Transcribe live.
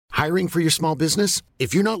Hiring for your small business?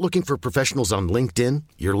 If you're not looking for professionals on LinkedIn,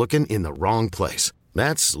 you're looking in the wrong place.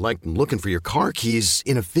 That's like looking for your car keys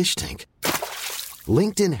in a fish tank.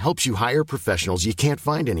 LinkedIn helps you hire professionals you can't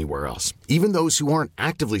find anywhere else, even those who aren't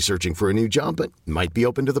actively searching for a new job but might be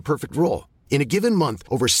open to the perfect role. In a given month,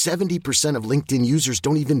 over 70% of LinkedIn users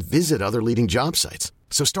don't even visit other leading job sites.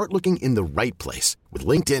 So start looking in the right place. With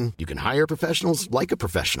LinkedIn, you can hire professionals like a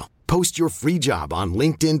professional. Post your free job on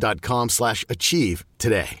linkedin.com/achieve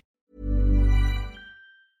today.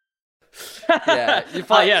 Yeah,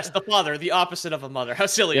 yes, the father, the opposite of a mother. How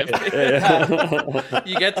silly of me.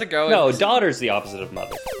 You get to go. No, daughter's the opposite of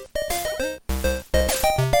mother.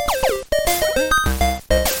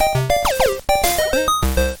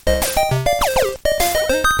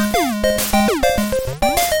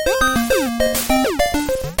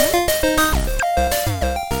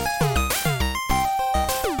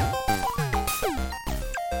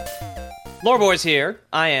 Lore Boys here.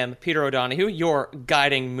 I am Peter O'Donohue, your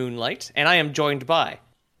guiding moonlight, and I am joined by...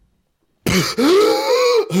 Hey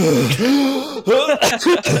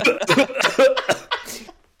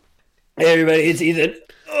everybody, it's Ethan.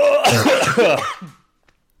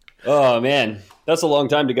 Oh man, that's a long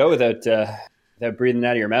time to go without breathing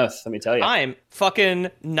out of your mouth, let me tell you. I'm fucking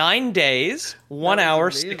 9 days, 1 hour,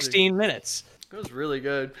 amazing. 16 minutes. It was really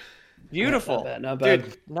good. Beautiful. Not bad.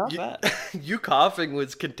 Dude, Not bad. You coughing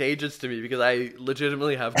was contagious to me because I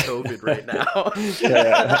legitimately have COVID right now.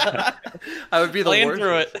 I would be the Playing worst.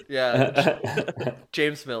 through it. Yeah.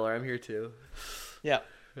 James Miller, I'm here too. Yeah.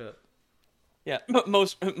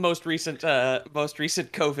 Most recent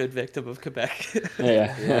COVID victim of Quebec.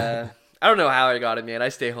 Yeah. I don't know how I got it, man. I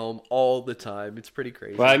stay home all the time. It's pretty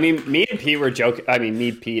crazy. Well, I mean, me and Pete were joking. I mean,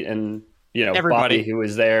 me, Pete, and Everybody Bobby, who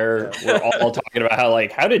was there, we're all talking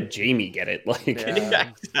about how did Jamie get it?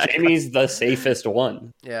 Jamie's the safest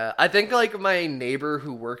one. Yeah, I think like my neighbor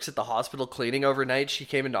who works at the hospital cleaning overnight, she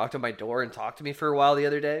came and knocked on my door and talked to me for a while the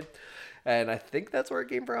other day, and I think that's where it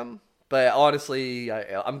came from. But honestly,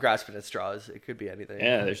 I'm grasping at straws. It could be anything.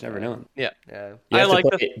 Yeah, there's never known. Yeah. Yeah. You have I like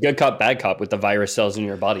to play good cop, bad cop with the virus cells in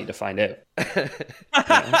your body to find out.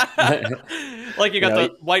 Like you got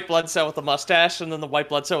the white blood cell with the mustache, and then the white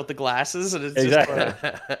blood cell with the glasses, and it's Exactly.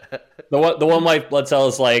 The one white blood cell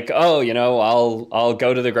is like, I'll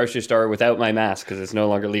go to the grocery store without my mask because it's no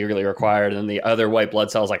longer legally required. And the other white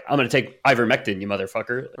blood cell is like, I'm going to take ivermectin, you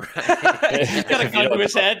motherfucker. He's got a gun to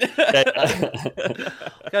his head.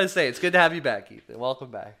 Gotta say, it's good to have you back, Ethan.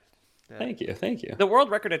 Welcome back. Yeah. Thank you. The world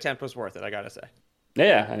record attempt was worth it, I gotta say.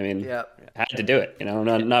 Yeah, I mean, Yeah. had to do it.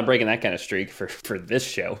 Not breaking that kind of streak for this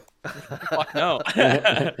show. Fuck no.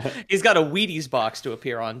 He's got a Wheaties box to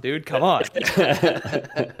appear on, dude. Come on.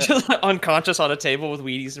 Just unconscious on a table with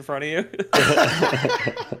Wheaties in front of you.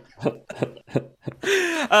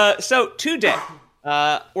 So today,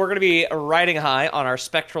 we're going to be riding high on our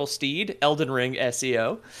spectral steed, Elden Ring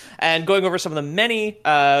SEO, and going over some of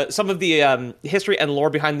the history and lore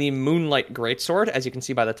behind the Moonlight Greatsword, as you can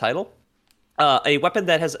see by the title. A weapon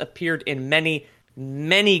that has appeared in many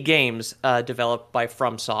games developed by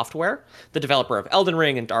From Software, the developer of Elden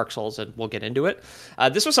Ring and Dark Souls, and we'll get into it.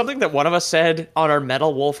 This was something that one of us said on our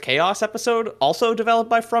Metal Wolf Chaos episode, also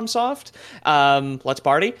developed by FromSoft. Let's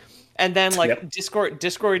party. And then,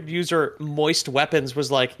 Discord user Moist Weapons was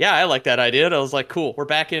like, yeah, I like that idea. And I was like, cool, we're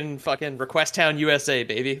back in fucking Request Town, USA,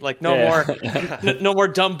 baby. Like, no more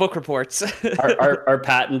dumb book reports. our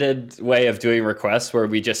patented way of doing requests where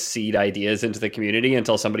we just seed ideas into the community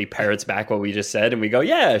until somebody parrots back what we just said, and we go,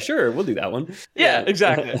 yeah, sure, we'll do that one. Yeah,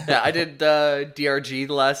 exactly. Yeah, I did DRG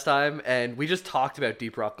the last time, and we just talked about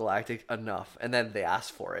Deep Rock Galactic enough, and then they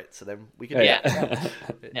asked for it, so then we can...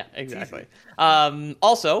 Yeah, exactly.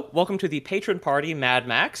 Also, welcome to the patron party, Mad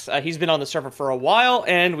Max. He's been on the server for a while,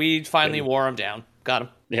 and we finally wore him down. Got him.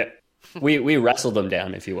 Yeah, we wrestled him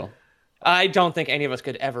down, if you will. I don't think any of us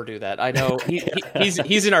could ever do that. I know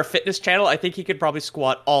he's in our fitness channel. I think he could probably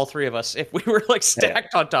squat all three of us if we were like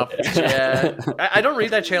stacked on top of each other. Yeah, I don't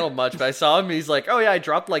read that channel much, but I saw him. He's like, oh yeah, I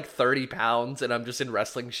dropped like 30 pounds, and I'm just in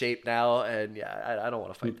wrestling shape now. And yeah, I don't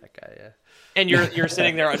want to fight that guy. Yeah. And you're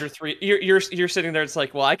sitting there under three. You're sitting there. It's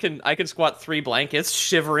like, well, I can squat 3 blankets,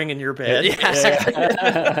 shivering in your bed.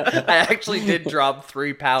 Yeah. I actually did drop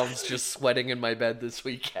 3 pounds just sweating in my bed this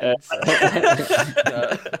weekend.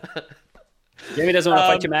 Jamie doesn't want to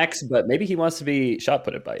fight you, Max, but maybe he wants to be shot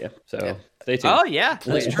putted by you. So stay tuned. Oh yeah,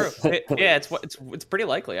 that's true. It's pretty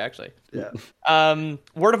likely actually. Yeah.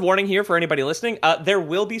 Word of warning here for anybody listening: there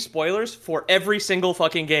will be spoilers for every single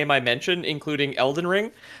fucking game I mention, including Elden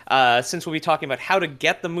Ring. Since we'll be talking about how to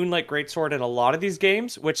get the Moonlight Greatsword in a lot of these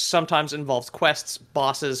games, which sometimes involves quests,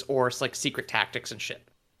 bosses, or like secret tactics and shit.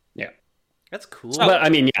 Yeah. That's cool. But I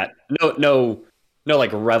mean, yeah, no,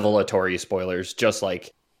 like revelatory spoilers. Just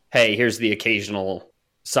like, hey, here's the occasional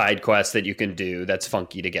side quest that you can do that's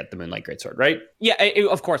funky to get the Moonlight Greatsword, right? Yeah,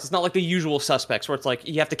 of course. It's not like the usual suspects where it's like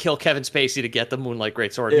you have to kill Kevin Spacey to get the Moonlight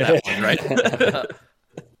Greatsword in that one,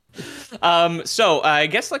 right? So I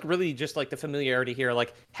guess like really just like the familiarity here.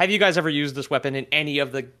 Like, have you guys ever used this weapon in any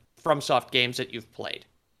of the FromSoft games that you've played?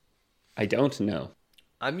 I don't know.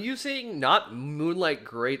 I'm using not Moonlight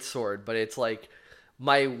Greatsword, but it's like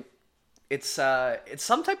it's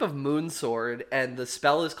some type of moon sword, and the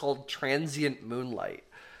spell is called Transient Moonlight.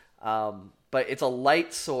 But it's a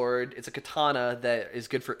light sword. It's a katana that is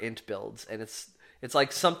good for int builds, and it's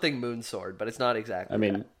like something moon sword, but it's not exactly. I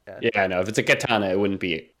mean, that. yeah, no. If it's a katana, it wouldn't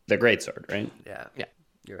be the Greatsword, right? Yeah,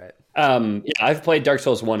 you're right. Yeah, I've played Dark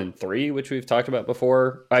Souls 1 and 3, which we've talked about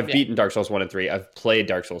before. I've beaten Dark Souls 1 and 3. I've played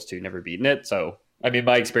Dark Souls 2, never beaten it. So, I mean,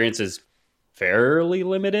 my experience is fairly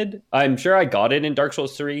limited. I'm sure I got it in Dark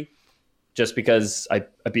Souls 3 just because I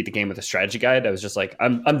beat the game with a strategy guide. I was just like,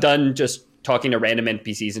 I'm done just talking to random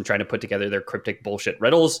NPCs and trying to put together their cryptic bullshit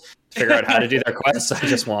riddles to figure out how to do their quests. I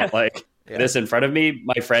just want like this in front of me.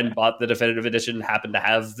 My friend bought the definitive edition, happened to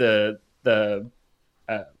have the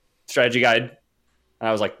strategy guide. And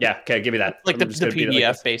I was like, yeah, okay, give me that. Like the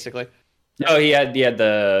PDF, basically. No, he had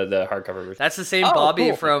the hardcover version. That's the same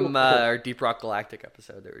Bobby from our Deep Rock Galactic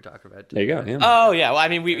episode that we were talking about. There you go. Yeah. Oh yeah, well, I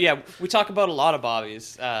mean we talk about a lot of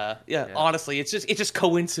Bobbies. Honestly, it's just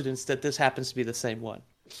coincidence that this happens to be the same one.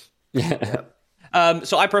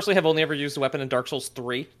 So I personally have only ever used the weapon in Dark Souls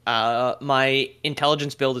 3. My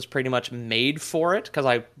intelligence build is pretty much made for it because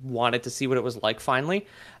I wanted to see what it was like finally.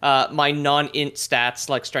 My non-int stats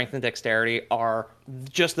like strength and dexterity are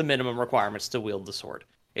just the minimum requirements to wield the sword.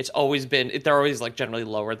 It's always been, they're always like generally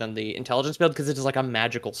lower than the intelligence build because it is like a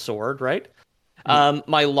magical sword, right?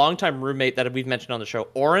 My longtime roommate that we've mentioned on the show,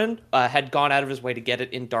 Oren, had gone out of his way to get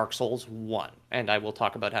it in Dark Souls 1. And I will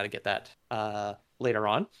talk about how to get that later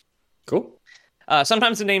on. Cool.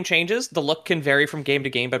 Sometimes the name changes. The look can vary from game to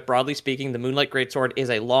game, but broadly speaking, the Moonlight Greatsword is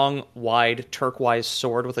a long, wide, turquoise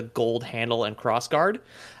sword with a gold handle and crossguard.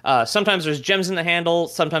 Sometimes there's gems in the handle.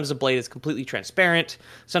 Sometimes the blade is completely transparent.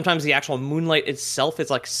 Sometimes the actual moonlight itself is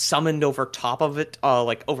like summoned over top of it,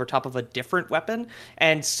 like over top of a different weapon.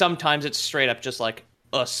 And sometimes it's straight up just like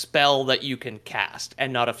a spell that you can cast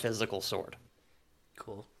and not a physical sword.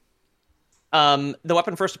 Cool. The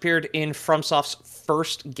weapon first appeared in FromSoft's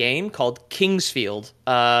first game called Kingsfield.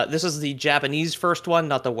 This is the Japanese first one,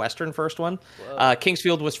 not the Western first one.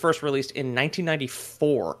 Kingsfield was first released in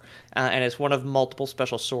 1994, and it's one of multiple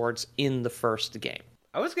special swords in the first game.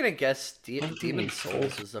 I was gonna guess Demon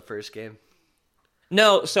Souls was the first game.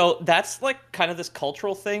 No, so that's like kind of this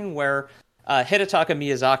cultural thing where Hidetaka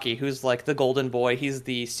Miyazaki, who's like the golden boy, he's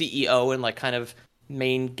the CEO and like kind of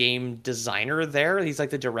main game designer there. He's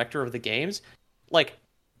like the director of the games. Like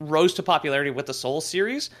rose to popularity with the Souls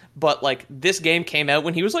series, but like this game came out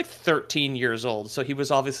when he was like 13 years old, so he was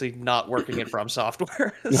obviously not working at From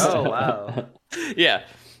Software. Oh wow. Yeah.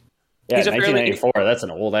 Yeah, 1994. That's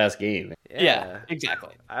an old ass game. Yeah,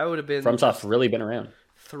 exactly. I would have been FromSoft really been around.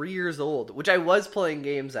 3 years old, which I was playing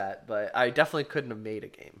games at, but I definitely couldn't have made a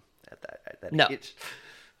game at that age.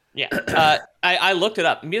 Yeah, I looked it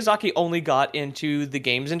up. Miyazaki only got into the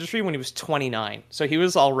games industry when he was 29, so he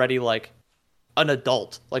was already like an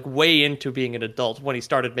adult, like way into being an adult when he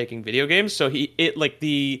started making video games. So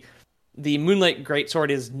the Moonlight Greatsword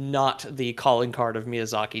is not the calling card of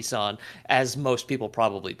Miyazaki-san, as most people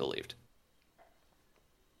probably believed.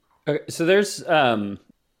 Okay, so there's I'm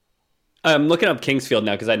looking up Kingsfield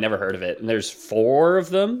now because I'd never heard of it, and there's 4 of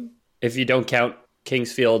them if you don't count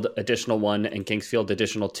Kingsfield Additional 1 and Kingsfield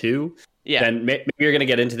Additional 2. Yeah. Then maybe you're going to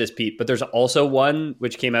get into this, Pete. But there's also one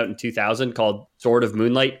which came out in 2000 called Sword of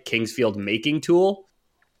Moonlight Kingsfield Making Tool,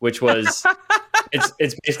 which was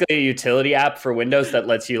it's basically a utility app for Windows that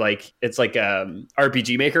lets you like it's like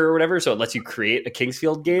RPG Maker or whatever. So it lets you create a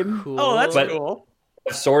Kingsfield game. Cool. Oh, that's cool.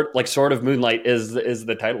 Sword of Moonlight is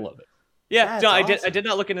the title of it. Yeah, no, awesome. I did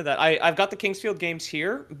not look into that. I've got the Kingsfield games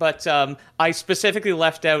here, but I specifically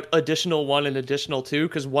left out Additional 1 and Additional 2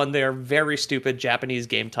 because, one, they are very stupid Japanese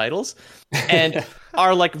game titles and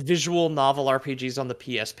are like visual novel RPGs on the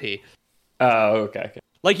PSP. Oh, okay.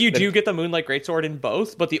 Like, you do get the Moonlight Greatsword in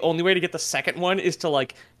both, but the only way to get the second one is to,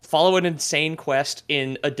 like, follow an insane quest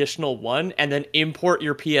in Additional 1 and then import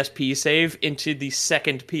your PSP save into the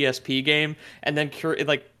second PSP game and then,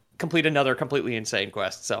 complete another completely insane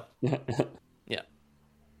quest. So, yeah.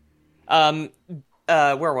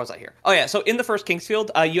 where was I here? Oh yeah, so in the first Kingsfield,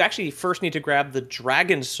 you actually first need to grab the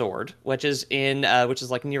Dragon Sword, which is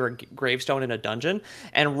like near a gravestone in a dungeon,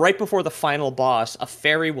 and right before the final boss, a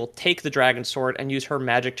fairy will take the Dragon Sword and use her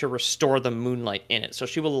magic to restore the moonlight in it. So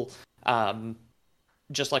she will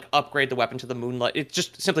just like upgrade the weapon to the moonlight. It's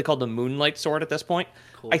just simply called the Moonlight Sword at this point.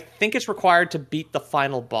 Cool. I think it's required to beat the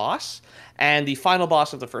final boss, and the final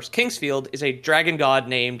boss of the first Kingsfield is a dragon god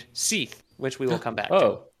named Seath, which we will come back to.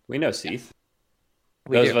 Oh, we know Seath.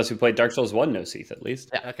 Those of us who played Dark Souls 1 know Seath, at least.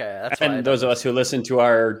 Yeah. Okay, that's and those of us who listened to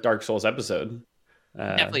our Dark Souls episode.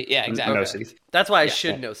 Definitely, yeah, exactly. Know Seath. That's why I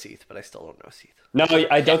should know Seath, but I still don't know Seath. No,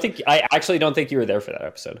 I actually don't think you were there for that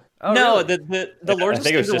episode. Oh, no, really? the Lords of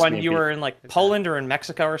Caesar one, you were in like Poland or in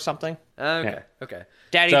Mexico or something. Okay.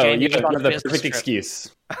 Daddy so James, you have the perfect trip.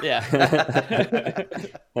 excuse. Yeah.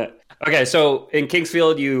 Okay, so in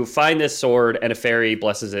Kingsfield, you find this sword, and a fairy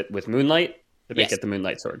blesses it with moonlight to make it the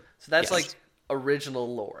Moonlight Sword. So that's like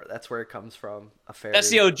original lore. That's where it comes from. A fairy. That's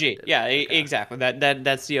the OG. Yeah, exactly.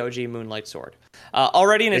 That's the OG Moonlight Sword.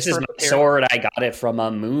 Already in its This is my sword. I got it from a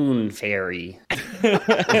moon fairy.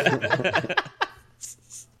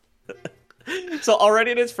 So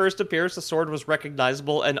already in its first appearance, the sword was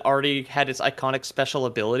recognizable and already had its iconic special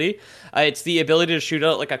ability. It's the ability to shoot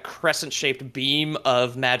out like a crescent-shaped beam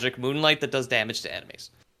of magic moonlight that does damage to enemies.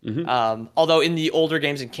 Mm-hmm. Although in the older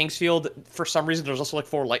games in Kingsfield, for some reason, there's also like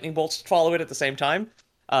 4 lightning bolts to follow it at the same time.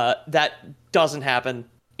 That doesn't happen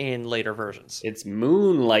in later versions. It's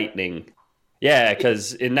moon lightning. Yeah,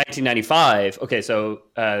 because in 1995, okay, so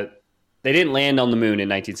they didn't land on the moon in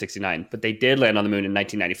 1969, but they did land on the moon in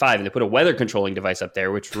 1995, and they put a weather controlling device up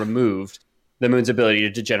there, which removed the moon's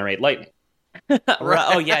ability to generate lightning.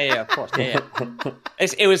 Oh, yeah, of course. Yeah.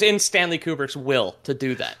 It was in Stanley Kubrick's will to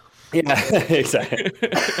do that. Yeah, exactly.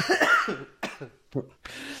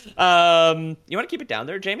 You want to keep it down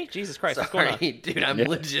there, Jamie? Jesus Christ, what's going on? Dude, I'm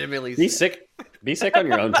legitimately Be sick on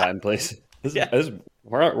your own time, please.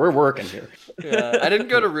 We're working here. Yeah, I didn't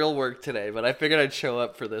go to real work today, but I figured I'd show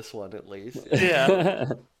up for this one at least.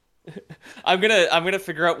 Yeah. I'm gonna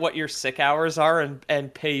figure out what your sick hours are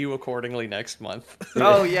and pay you accordingly next month.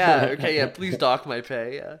 Oh yeah, okay, yeah. Please dock my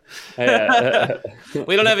pay.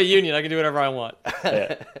 We don't have a union. I can do whatever I want.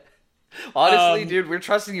 Honestly, dude, we're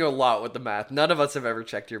trusting you a lot with the math. None of us have ever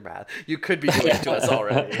checked your math. You could be doing it to us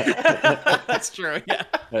already. That's true.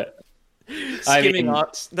 Yeah. Skimming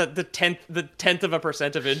off the 10th of a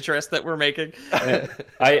percent of interest that we're making.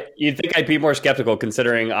 You'd think I'd be more skeptical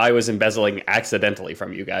considering I was embezzling accidentally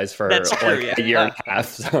from you guys for a year and a half.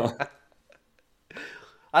 So.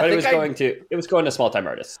 It was going to small time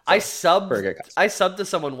artists. So I subbed to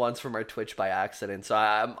someone once from our Twitch by accident, so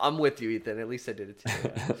I'm with you, Ethan. At least I did it to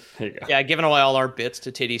you. There you go. Yeah, giving away all our bits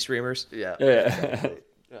to titty streamers. Yeah.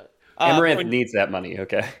 Amaranth needs that money,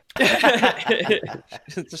 okay?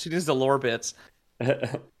 She needs the lore bits.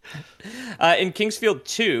 In Kingsfield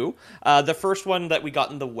 2, the first one that we got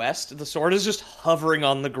in the west, the sword is just hovering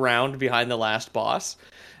on the ground behind the last boss.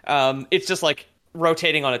 It's just like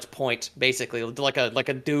rotating on its point, basically, like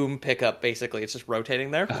a Doom pickup. Basically, it's just rotating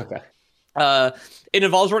there. Okay. It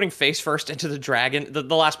involves running face first into the dragon. The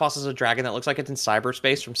last boss is a dragon that looks like it's in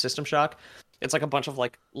cyberspace from System Shock. It's like a bunch of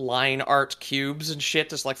like line art cubes and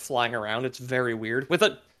shit just like flying around. It's very weird with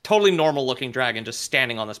a totally normal looking dragon just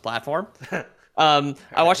standing on this platform. I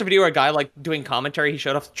watched a video where a guy like doing commentary. He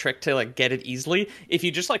showed off the trick to like get it easily. If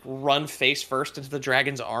you just like run face first into the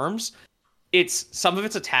dragon's arms, some of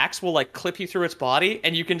its attacks will like clip you through its body,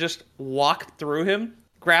 and you can just walk through him,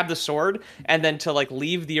 grab the sword, and then to like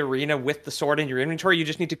leave the arena with the sword in your inventory, you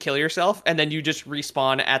just need to kill yourself, and then you just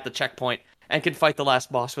respawn at the checkpoint and can fight the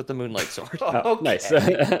last boss with the Moonlight Sword. Oh, okay. Nice.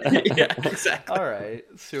 Yeah, exactly. All right,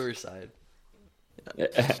 suicide.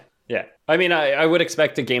 Yeah, I mean, I would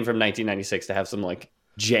expect a game from 1996 to have some like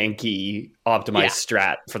janky optimized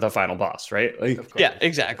strat for the final boss, right? Like, yeah,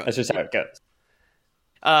 exactly. That's just how it goes.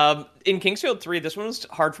 In Kingsfield 3, this one was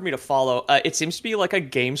hard for me to follow. It seems to be like a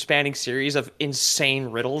game-spanning series of insane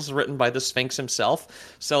riddles written by the Sphinx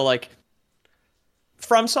himself. So, like,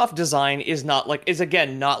 FromSoft design is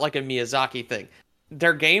again not like a Miyazaki thing.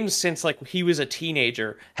 Their games since like he was a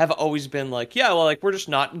teenager have always been like, yeah, well, like we're just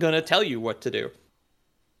not gonna tell you what to do.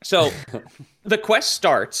 So the quest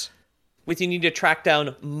starts with you need to track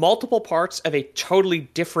down multiple parts of a totally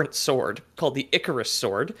different sword called the Icarus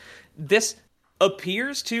sword. This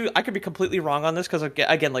appears to, I could be completely wrong on this because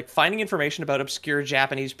again, like finding information about obscure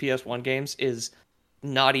Japanese PS1 games is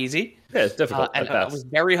not easy. Yeah, it's difficult. And I was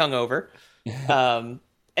very hungover.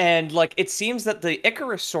 And like it seems that the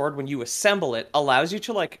Icarus sword, when you assemble it, allows you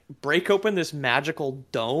to like break open this magical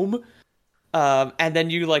dome And then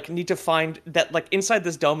you like need to find that like inside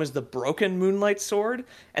this dome is the broken Moonlight Sword,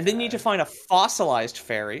 and then you need to find a fossilized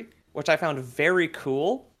fairy, which I found very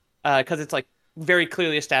cool because it's like very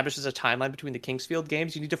clearly establishes a timeline between the Kingsfield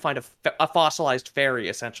games. You need to find a fossilized fairy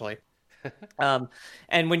essentially.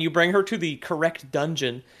 And when you bring her to the correct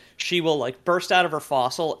dungeon, she will like burst out of her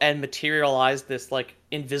fossil and materialize this like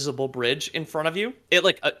invisible bridge in front of you.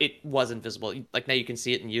 It was invisible. Like now you can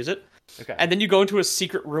see it and use it. Okay. And then you go into a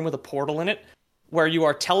secret room with a portal in it where you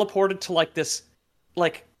are teleported to like this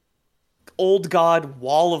like old god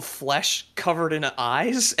wall of flesh covered in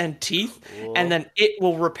eyes and teeth. Cool. And then it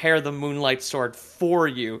will repair the Moonlight Sword for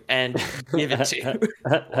you and give it to you.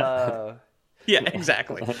 Whoa. Yeah,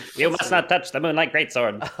 exactly. You must not touch the Moonlight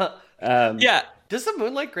Greatsword. Yeah. Does the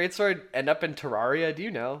Moonlight Greatsword end up in Terraria? Do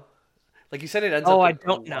you know? Like you said, it ends up. Oh, I in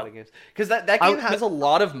don't a know. lot of games. Because that game has a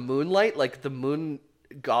lot of moonlight. Like the moon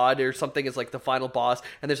god or something is like the final boss,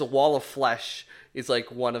 and there's a wall of flesh is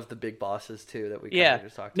like one of the big bosses too that we kind of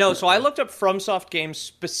just talked about. No, so I looked up FromSoft games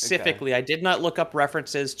specifically. Okay. I did not look up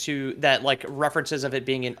references to that, like references of it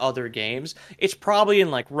being in other games. It's probably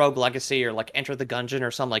in like Rogue Legacy or like Enter the Gungeon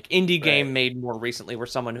or some like indie game made more recently where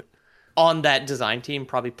someone on that design team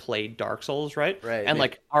probably played Dark Souls, right? Right. And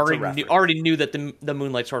like already knew that the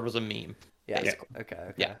Moonlight Sword was a meme. Yeah.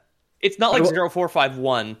 Okay. Yeah. It's not like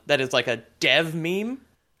 0451 that is like a dev meme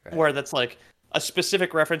where that's like a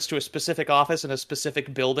specific reference to a specific office in a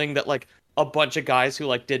specific building that like a bunch of guys who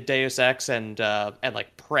like did Deus Ex and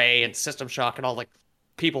like Prey and System Shock and all like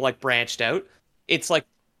people like branched out. It's like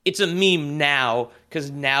it's a meme now because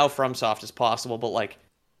now FromSoft is possible, but like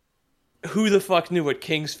who the fuck knew what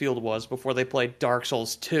Kingsfield was before they played Dark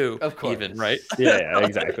Souls 2? Of course. Even, right? Yeah,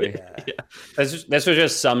 exactly. Yeah. This was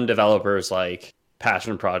just some developers like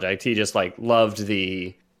passion project. He just like loved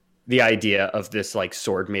the idea of this like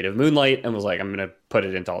sword made of moonlight and was like, I'm gonna put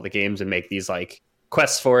it into all the games and make these like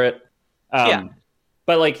quests for it.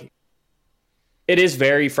 But like it is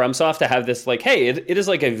very FromSoft to have this like, hey, it is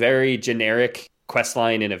like a very generic quest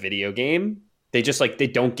line in a video game. They just like they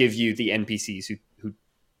don't give you the NPCs who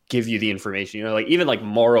give you the information. You know, like even like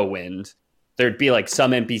Morrowind, there'd be like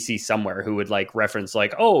some NPC somewhere who would like reference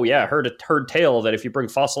like, oh yeah, heard tale that if you bring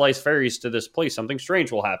fossilized fairies to this place, something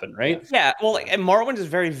strange will happen, right? Yeah, well, like, and Morrowind is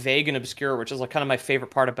very vague and obscure, which is like kind of my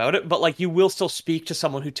favorite part about it. But like, you will still speak to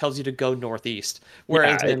someone who tells you to go northeast,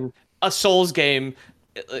 whereas in a Souls game,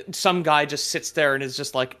 some guy just sits there and is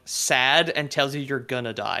just like sad and tells you you're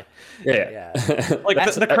gonna die. Yeah. Like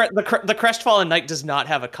the Crestfallen Knight does not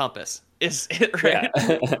have a compass. Is it right?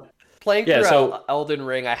 Yeah. Playing through Elden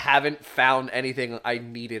Ring, I haven't found anything I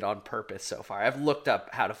needed on purpose so far. I've looked up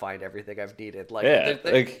how to find everything I've needed.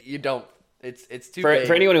 Like, you don't. It's too big.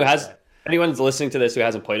 For anyone who anyone's listening to this who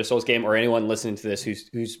hasn't played a Souls game, or anyone listening to this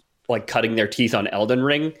who's like cutting their teeth on Elden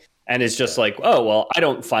Ring and is just like, oh well, I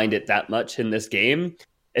don't find it that much in this game.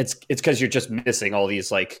 It's because you're just missing all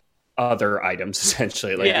these like other items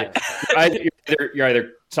essentially. Like you're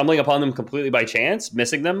either stumbling upon them completely by chance,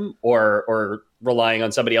 missing them, or relying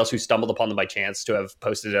on somebody else who stumbled upon them by chance to have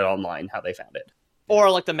posted it online how they found it. Or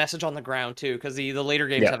like the message on the ground too, because the later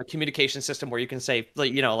games have a communication system where you can say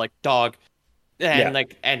like, you know, like dog, and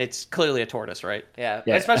like, and it's clearly a tortoise, right? Yeah.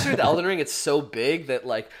 Especially with Elden Ring, it's so big that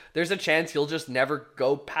like there's a chance you'll just never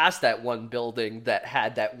go past that one building that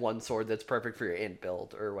had that one sword that's perfect for your int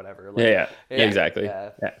build or whatever. Like, exactly.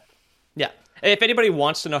 Yeah. If anybody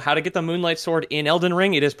wants to know how to get the Moonlight Sword in Elden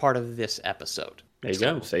Ring, it is part of this episode. There you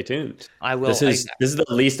go. Stay tuned. I will. This is the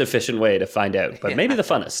least efficient way to find out, but maybe the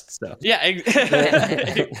funnest. So. Yeah,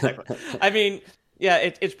 exactly. I mean,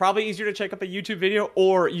 yeah, it's probably easier to check up a YouTube video,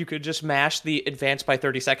 or you could just mash the advance by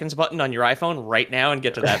 30 seconds button on your iPhone right now and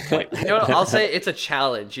get to that point. You know what? I'll say it's a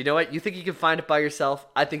challenge. You know what? You think you can find it by yourself?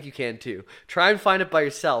 I think you can too. Try and find it by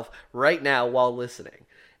yourself right now while listening,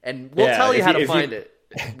 and we'll tell you how to find it.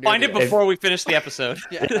 Find it before we finish the episode.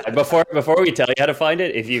 Before we tell you how to find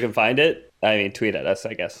it, if you can find it, I mean, tweet at us,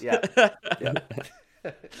 I guess.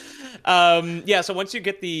 So once you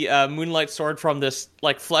get the Moonlight Sword from this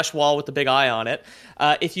like flesh wall with the big eye on it,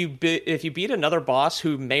 if you beat another boss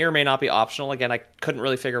who may or may not be optional, again I couldn't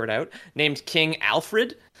really figure it out, named King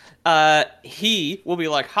Alfred, he will be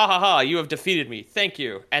like, ha ha ha, you have defeated me, thank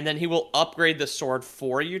you, and then he will upgrade the sword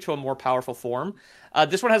for you to a more powerful form.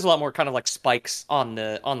 This one has a lot more kind of like spikes on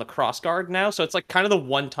the crossguard now, so it's like kind of the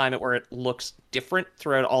one time where it looks different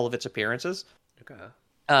throughout all of its appearances.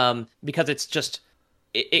 Okay. Because it's just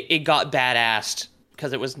it got badassed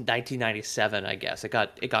because it was 1997, I guess. It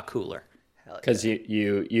got cooler. Because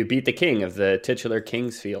you beat the king of the titular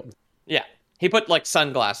Kingsfield. Yeah. He put like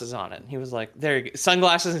sunglasses on it. He was like, "There, you go.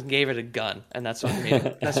 Sunglasses," and gave it a gun, and that's what made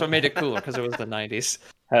it cooler because it was the 90s.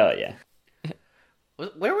 Hell yeah.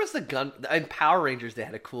 Where was the gun? In Power Rangers, they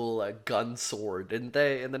had a cool gun sword, didn't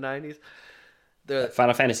they, in the 90s? The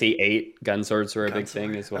Final Fantasy VIII gun swords were a big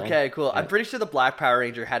thing as well. Okay, cool. Yeah. I'm pretty sure the Black Power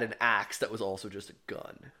Ranger had an axe that was also just a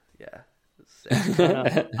gun. Yeah.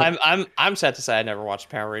 I'm sad to say I never watched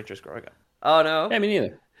Power Rangers growing up. Oh no. Yeah, me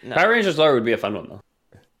neither. No. Power Rangers lore would be a fun one though.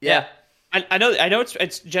 Yeah. I know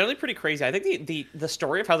it's generally pretty crazy. I think the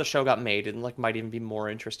story of how the show got made and like might even be more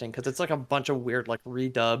interesting because it's like a bunch of weird like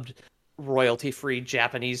redubbed royalty-free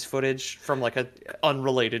Japanese footage from like a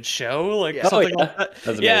unrelated show, like something like that.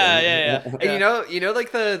 That's amazing. Yeah. And you know,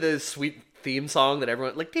 like the sweet theme song that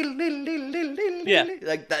everyone like, Yeah.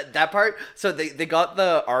 like that part. So they got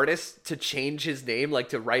the artist to change his name, like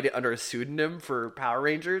to write it under a pseudonym for Power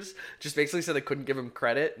Rangers, just basically so they couldn't give him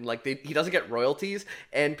credit, and like he doesn't get royalties,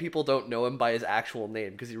 and people don't know him by his actual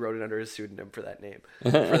name because he wrote it under his pseudonym for that name. For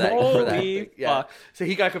that Holy thing. Yeah. fuck. So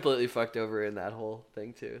he got completely fucked over in that whole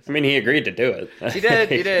thing too. I mean, he agreed to do it. He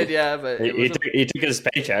did, yeah, but he took his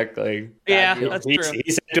paycheck. Like, Yeah, deal. that's he true.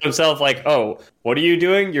 said to himself, like, "Oh, what are you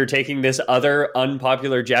doing? You're taking this other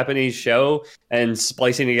unpopular Japanese show and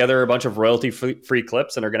splicing together a bunch of royalty-free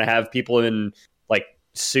clips, and are going to have people in like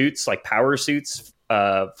suits, like power suits,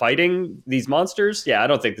 fighting these monsters. Yeah, I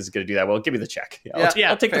don't think this is going to do that well. Give me the check. I'll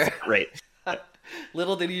take fair. the flat rate."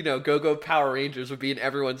 Little did you know, Go-Go Power Rangers would be in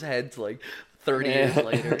everyone's heads like 30 years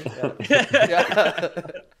later. Yeah.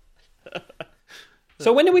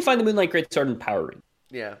 So when did we find the Moonlight Greatsword in Power Rangers?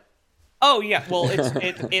 Yeah. Oh yeah, well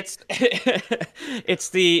it's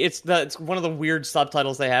it's one of the weird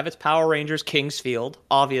subtitles they have. It's Power Rangers Kingsfield,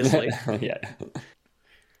 obviously. Yeah,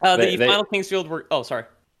 The They- final Kingsfield were sorry.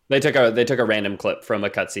 they took a random clip from a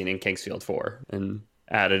cutscene in Kingsfield 4 and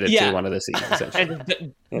added it Yeah. to one of the scenes. Essentially.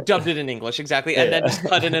 And dubbed it in English, exactly, and then just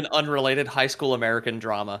cut in an unrelated high school American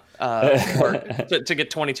drama to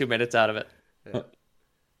get 22 minutes out of it.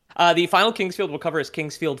 The final Kingsfield we'll cover is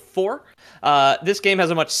Kingsfield 4. This game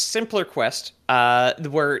has a much simpler quest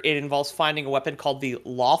where it involves finding a weapon called the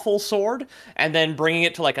Lawful Sword and then bringing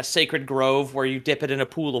it to like a sacred grove where you dip it in a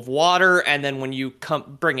pool of water, and then when you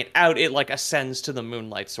bring it out, it like ascends to the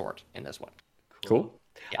Moonlight Sword in this one. Cool.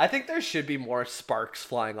 I think there should be more sparks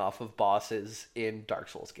flying off of bosses in Dark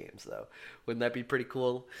Souls games, though. Wouldn't that be pretty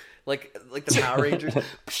cool? Like the Power Rangers.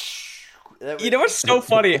 You know what's so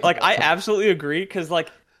funny? Like, I absolutely agree, because, like,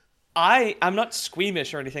 I'm not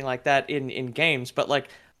squeamish or anything like that in games, but, like,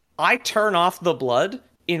 I turn off the blood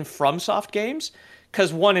in FromSoft games,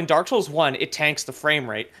 because, one, in Dark Souls 1, it tanks the frame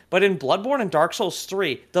rate, but in Bloodborne and Dark Souls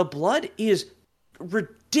 3, the blood is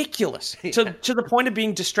ridiculous to the point of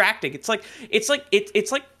being distracting.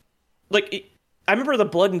 I remember the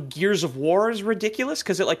blood in Gears of War is ridiculous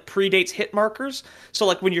because it like predates hit markers. So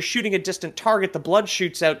like when you're shooting a distant target, the blood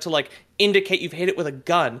shoots out to like indicate you've hit it with a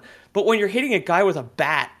gun. But when you're hitting a guy with a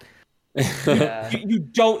bat, you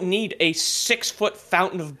don't need a 6-foot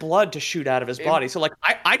fountain of blood to shoot out of his body. So like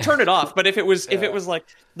I turn it off. But if it was like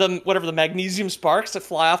the magnesium sparks that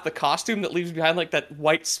fly off the costume that leaves behind like that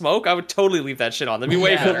white smoke, I would totally leave that shit on. That'd be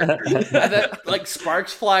way better. And then like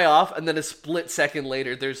sparks fly off, and then a split second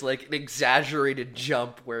later, there's like an exaggerated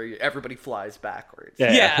jump where everybody flies backwards.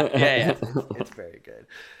 Yeah. It's very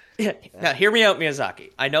good. Now, hear me out,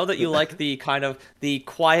 Miyazaki. I know that you like the kind of the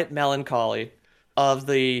quiet melancholy of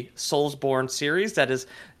the Soulsborne series. That is,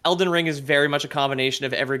 Elden Ring is very much a combination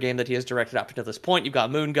of every game that he has directed up until this point. You've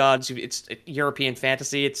got Moon Gods, it's European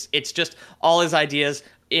fantasy, it's just all his ideas,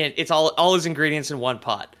 it's all his ingredients in one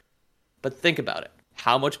pot. But think about it.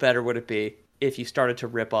 How much better would it be if you started to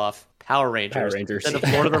rip off Power Rangers than the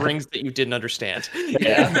Lord of the Rings that you didn't understand?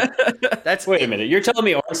 Yeah. That's Wait a minute. You're telling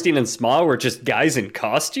me Ornstein and Smaug were just guys in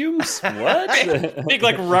costumes? What? Big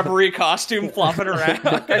like rubbery costume flopping around.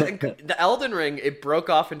 The Elden Ring, it broke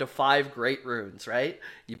off into 5 great runes, right?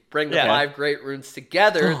 You bring the 5 great runes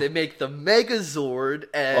together, they make the Megazord,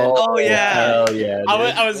 and Oh yeah. Hell yeah.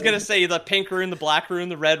 I was gonna say the pink rune, the black rune,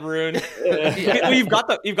 the red rune. Well, you've got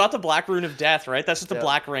the black rune of death, right? That's just the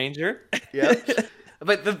Black Ranger. yeah.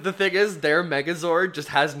 But the thing is, their Megazord just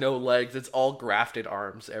has no legs. It's all grafted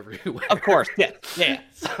arms everywhere. Of course, yeah.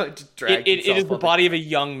 So it just drags It itself is the on body of a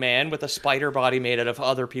young man with a spider body made out of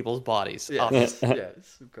other people's bodies. Yes,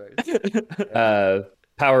 of course.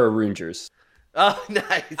 Power Rangers. Oh,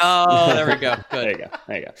 nice. Oh, there we go. Good.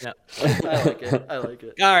 There you go. Yeah. I like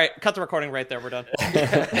it. All right, cut the recording right there. We're done.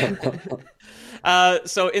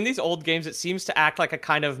 So in these old games, it seems to act like a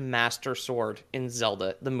kind of master sword in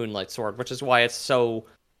Zelda, the Moonlight Sword, which is why it's so...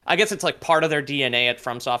 I guess it's like part of their DNA at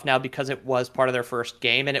FromSoft now because it was part of their first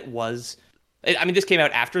game, and it was... I mean, this came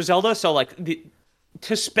out after Zelda, so like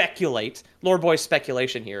to speculate, Lore Boy's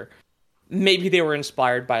speculation here, maybe they were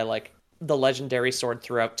inspired by like the legendary sword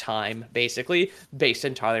throughout time, basically based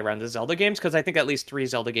entirely around the Zelda games, because I think at least 3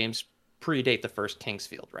 Zelda games predate the first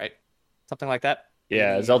Kingsfield, right? Something like that.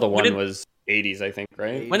 Yeah, Zelda 1 was 80s, I think,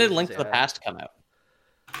 right? When did Link to the Past come out?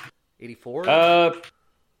 84?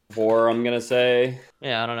 4, I'm gonna say.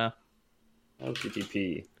 Yeah, I don't know.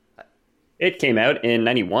 LTTP. It came out in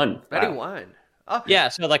 91. 91. Wow. Oh. Yeah,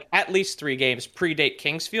 so like at least 3 games predate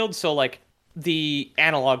Kingsfield, so like the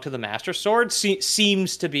analog to the Master Sword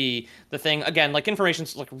seems to be the thing. Again, like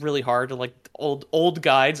information's like really hard to like old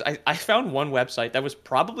guides. I found one website that was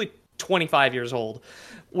probably 25 years old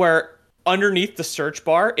where underneath the search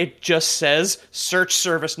bar it just says search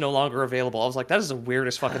service no longer available. I was like, that is the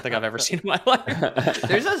weirdest fucking thing I've ever seen in my life.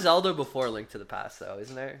 There's a Zelda before Link to the Past, though,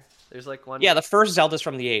 isn't there? There's like one. Yeah, the first Zelda's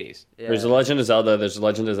from the 80s. Yeah. There's a Legend of Zelda. There's a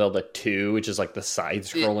Legend of Zelda 2, which is like the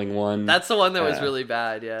side-scrolling one. That's the one that was really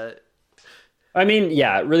bad. Yeah. I mean,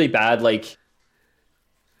 yeah, really bad. Like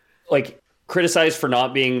criticized for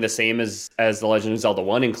not being the same as the Legend of Zelda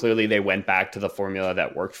 1, and clearly they went back to the formula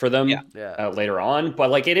that worked for them later on. But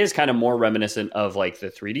like it is kind of more reminiscent of like the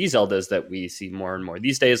 3D Zeldas that we see more and more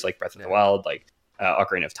these days, like Breath of the Wild, like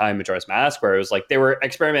Ocarina of Time, Majora's Mask, where it was like they were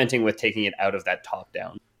experimenting with taking it out of that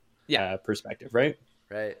top-down perspective, right?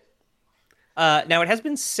 Right. Now, it has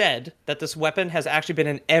been said that this weapon has actually been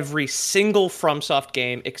in every single FromSoft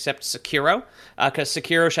game except Sekiro, because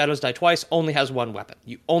Sekiro Shadows Die Twice only has one weapon.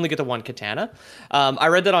 You only get the one katana. I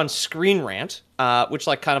read that on Screen Rant, which,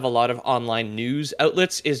 like, kind of a lot of online news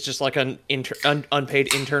outlets, is just like an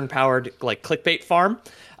unpaid intern-powered, like, clickbait farm.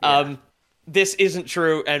 Yeah. This isn't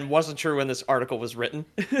true and wasn't true when this article was written.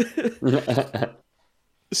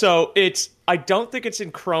 So I don't think it's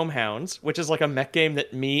in Chromehounds, which is like a mech game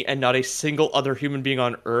that me and not a single other human being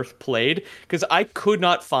on Earth played, because I could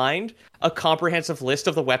not find a comprehensive list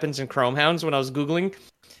of the weapons in Chromehounds when I was Googling.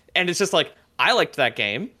 And it's just like, I liked that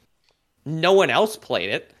game. No one else played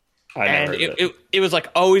it. It was like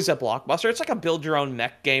always a blockbuster. It's like a build your own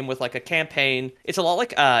mech game with like a campaign. It's a lot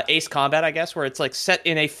like Ace Combat, I guess, where it's like set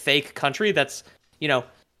in a fake country that's, you know,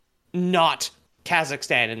 not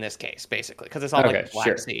Kazakhstan in this case, basically, because it's all like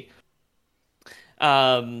Black Sea.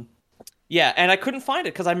 Yeah, and I couldn't find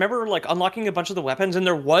it because I remember like unlocking a bunch of the weapons, and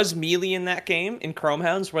there was melee in that game in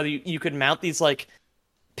Chromehounds where you could mount these like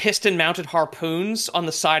piston-mounted harpoons on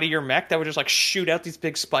the side of your mech that would just like shoot out these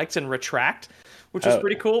big spikes and retract, which was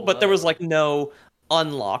pretty cool. But there was like no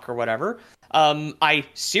unlock or whatever. I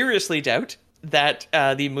seriously doubt that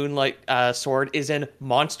the Moonlight sword is in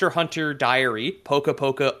Monster Hunter Diary Poka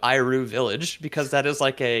Poka Iru Village, because that is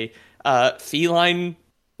like a feline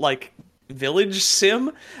like village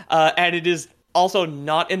sim, and it is also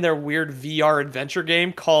not in their weird VR adventure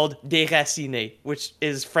game called Déraciné, which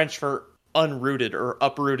is French for unrooted or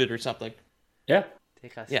uprooted or something. Yeah.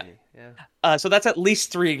 So that's at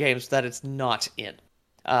least 3 games that it's not in.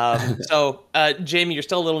 So Jamie, you're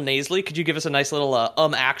still a little nasally. Could you give us a nice little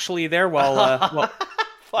actually there while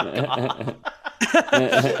Fuck off.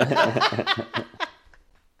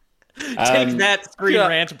 Take that, Screen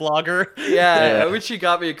Rant blogger. Yeah, I wish you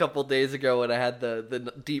got me a couple days ago when I had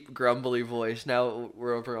the deep grumbly voice. Now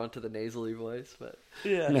we're over onto the nasally voice, but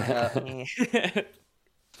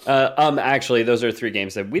actually, those are 3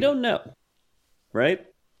 games that we don't know, right?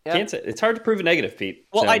 Yeah. Can't say. It's hard to prove a negative, Pete.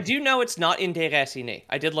 Well, I do know it's not in Déraciné.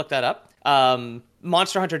 I did look that up.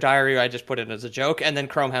 Monster Hunter Diary, I just put in as a joke, and then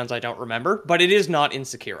Chromehounds, I don't remember, but it is not in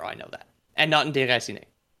Sekiro. I know that, and not in Déraciné.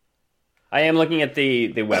 I am looking at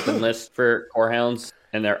the weapon list for Corehounds,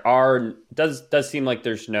 and there does seem like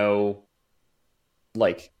there's no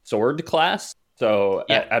like sword class. So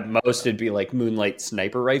at most it'd be like Moonlight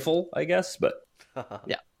Sniper Rifle, I guess. But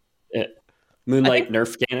Moonlight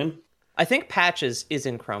Nerf Cannon. I think Patches is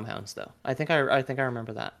in Chromehounds, though. I think I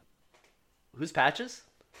remember that. Who's Patches?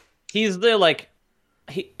 He's the like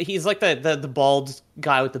he's like the bald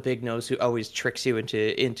guy with the big nose who always tricks you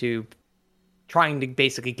into trying to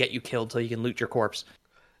basically get you killed so you can loot your corpse.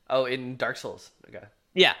 Oh, in Dark Souls. Okay.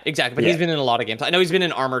 Yeah, exactly. But he's been in a lot of games. I know he's been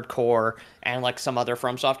in Armored Core and like some other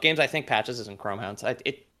FromSoft games. I think Patches is in Chromehounds.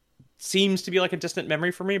 It seems to be like a distant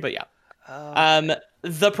memory for me, but yeah.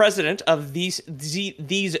 The president of these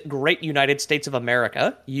great United States of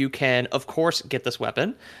America, you can of course get this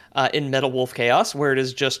weapon in Metal Wolf Chaos, where it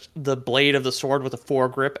is just the blade of the sword with a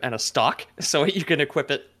foregrip and a stock, so you can equip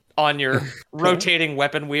it on your rotating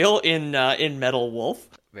weapon wheel in Metal Wolf.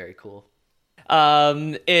 Very cool.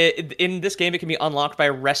 In this game, it can be unlocked by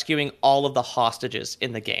rescuing all of the hostages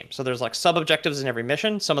in the game. So there's like sub-objectives in every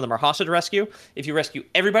mission. Some of them are hostage rescue. If you rescue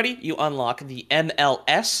everybody, you unlock the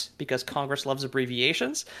MLS, because Congress loves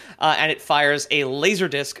abbreviations, and it fires a laser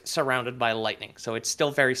disc surrounded by lightning. So it's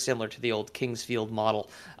still very similar to the old Kingsfield model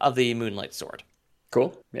of the Moonlight Sword.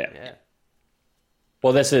 Cool. Yeah.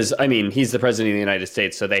 Well, this is, I mean, he's the president of the United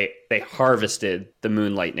States, so they harvested the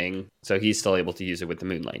moon lightning, so he's still able to use it with the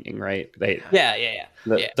moon lightning, right?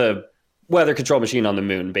 The weather control machine on the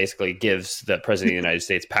moon basically gives the president of the United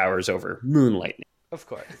States powers over moon lightning. Of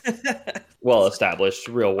course. Well established,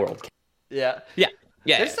 real world. Yeah.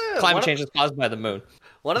 Climate change is caused by the moon.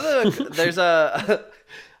 There's a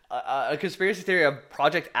conspiracy theory of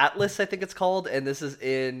Project Atlas, I think it's called, and this is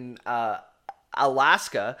in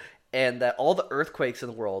Alaska, and that all the earthquakes in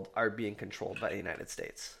the world are being controlled by the United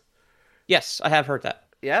States. Yes, I have heard that.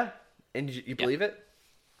 Yeah? And you believe it?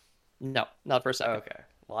 No, not for a second. Okay.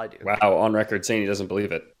 Well, I do. Wow, on record saying he doesn't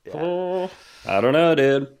believe it. Yeah. I don't know,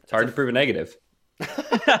 dude. It's hard to prove a negative.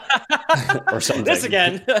 Or something. This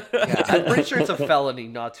again. Yeah, I'm pretty sure it's a felony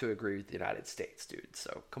not to agree with the United States, dude.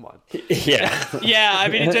 So, come on. Yeah. Yeah, I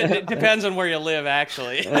mean, it depends on where you live,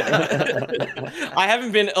 actually. I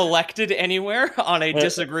haven't been elected anywhere on a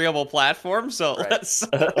disagreeable platform, so let's...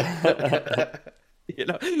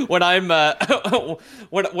 when I'm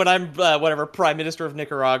whatever Prime Minister of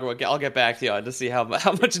Nicaragua, I'll get back to you on to see how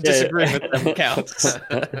much disagreeing with them counts.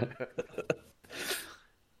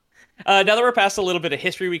 Now that we're past a little bit of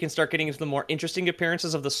history, we can start getting into the more interesting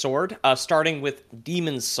appearances of the sword, starting with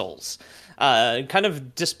Demon's Souls. Kind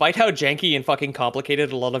of despite how janky and fucking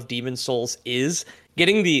complicated a lot of Demon's Souls is,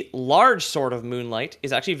 getting the large Sword of Moonlight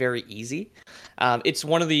is actually very easy. It's in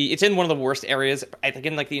one of the worst areas, I think,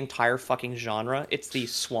 in like the entire fucking genre. It's the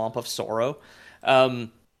Swamp of Sorrow.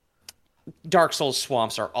 Dark Souls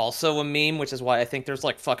swamps are also a meme, which is why I think there's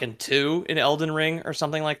like fucking 2 in Elden Ring or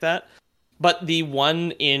something like that. But the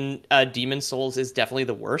one in Demon's Souls is definitely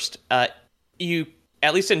the worst. At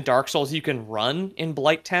least in Dark Souls, you can run in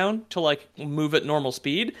Blighttown to like move at normal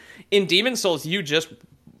speed. In Demon's Souls, you just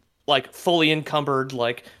like fully encumbered,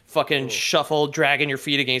 like fucking shuffle, dragging your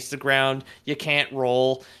feet against the ground. You can't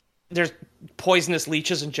roll. There's poisonous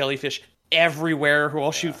leeches and jellyfish everywhere who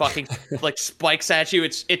all shoot fucking like spikes at you.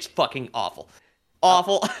 It's fucking awful.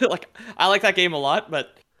 Like, I like that game a lot,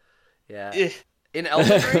 but in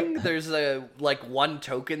Elden Ring, there's one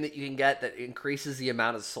token that you can get that increases the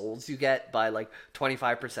amount of souls you get by like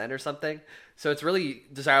 25% or something. So it's really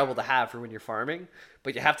desirable to have for when you're farming,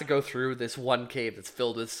 but you have to go through this one cave that's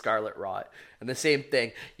filled with scarlet rot. And the same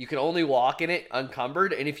thing, you can only walk in it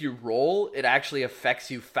unencumbered, and if you roll, it actually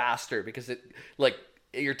affects you faster because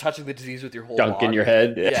you're touching the disease with your whole dunk body. in your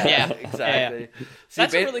head. Yeah, exactly. Yeah.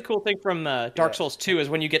 That's a really cool thing from Dark Souls 2 is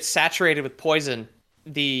when you get saturated with poison,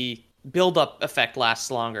 the build-up effect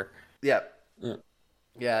lasts longer. Yeah.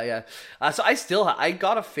 So I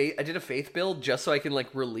got I did a faith build just so I can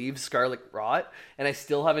like relieve scarlet rot, and I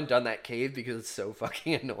still haven't done that cave because it's so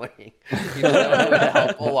fucking annoying. That would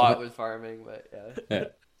help a lot with farming, but yeah.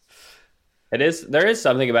 There is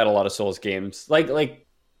something about a lot of Souls games, like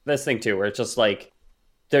this thing too, where it's just like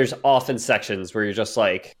there's often sections where you're just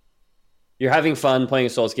like you're having fun playing a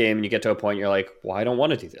Souls game, and you get to a point you're like, well, I don't want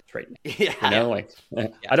to do this right now. Yeah.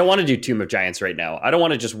 I don't want to do Tomb of Giants right now. I don't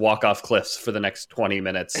want to just walk off cliffs for the next 20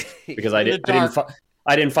 minutes because I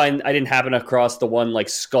didn't happen across the one like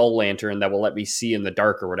skull lantern that will let me see in the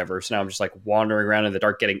dark or whatever. So now I'm just like wandering around in the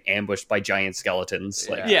dark, getting ambushed by giant skeletons.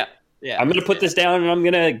 Like, I'm gonna put this down and I'm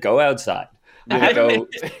gonna go outside. I'm gonna go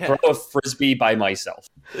throw a frisbee by myself.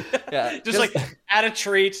 Yeah, just like add a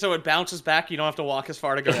tree so it bounces back. You don't have to walk as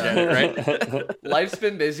far to go get it, right? Life's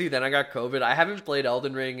been busy. Then I got COVID. I haven't played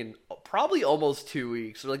Elden Ring in probably almost 2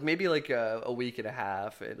 weeks, or like maybe like a week and a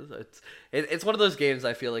half. It's one of those games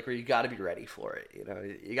I feel like where you got to be ready for it.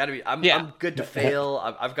 You got to be. I'm good to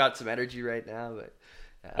fail. I've got some energy right now, but.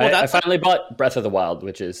 I finally bought Breath of the Wild,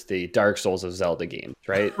 which is the Dark Souls of Zelda games,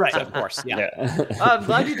 right? Right, of course. Yeah. I'm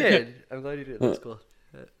glad you did. That's cool.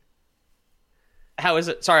 How is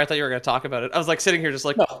it? Sorry, I thought you were going to talk about it. I was like sitting here just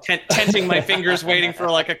like tenting my fingers, waiting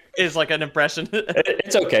for like an impression.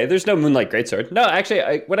 It's okay. There's no Moonlight Greatsword. No,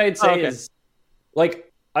 actually, what I'd say is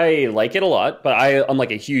like I like it a lot, but I'm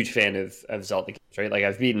like a huge fan of Zelda games, right? Like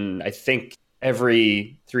I've beaten I think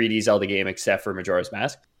every 3D Zelda game except for Majora's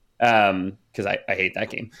Mask. Because I hate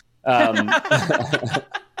that game.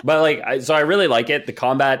 But so I really like it. The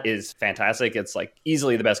combat is fantastic. It's like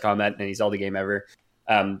easily the best combat in any Zelda game ever.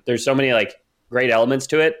 There's so many like great elements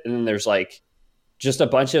to it, and then there's like just a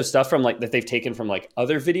bunch of stuff from like that they've taken from like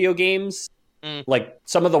other video games like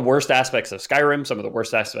some of the worst aspects of Skyrim, some of the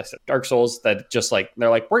worst aspects of Dark Souls that just like they're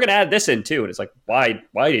like, we're gonna add this in too, and it's like, why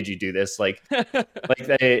did you do this? Like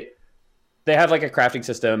they have like a crafting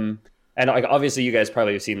system, and like obviously you guys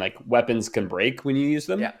probably have seen like weapons can break when you use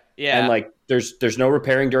them, and like there's no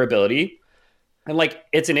repairing durability, and like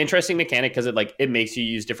it's an interesting mechanic because it makes you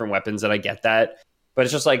use different weapons, and I get that, but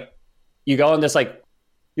it's just like you go on this like.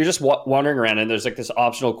 You're just wandering around, and there's like this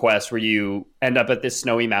optional quest where you end up at this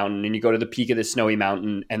snowy mountain, and you go to the peak of this snowy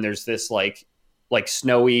mountain, and there's this like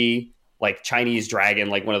snowy like Chinese dragon,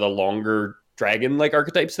 like one of the longer dragon like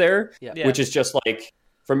archetypes there, which is just like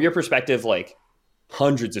from your perspective like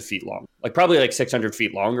hundreds of feet long, like probably like 600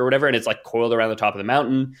 feet long or whatever, and it's like coiled around the top of the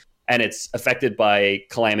mountain, and it's affected by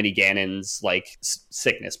Calamity Ganon's like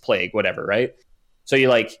sickness, plague, whatever, right? So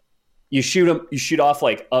you shoot off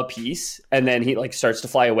like a piece, and then he like starts to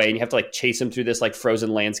fly away, and you have to like chase him through this like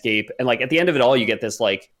frozen landscape. And like at the end of it all, you get this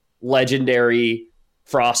like legendary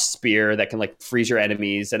frost spear that can like freeze your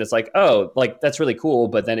enemies. And it's like, oh, like that's really cool.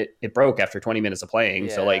 But then it broke after 20 minutes of playing.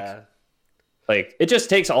 So like it just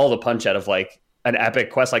takes all the punch out of like an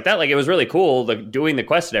epic quest like that. Like it was really cool like doing the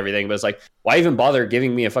quest and everything, but it's like, why even bother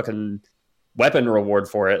giving me a fucking weapon reward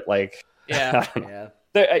for it? Like,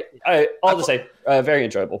 I'll just say very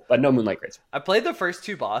enjoyable, but no Moonlight Grace. I played the first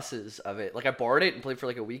 2 bosses of it. Like I borrowed it and played for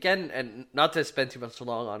like a weekend, and not to spend too much too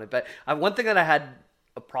long on it, but one thing that I had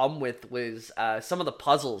a problem with was some of the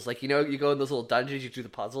puzzles. Like, you know, you go in those little dungeons, you do the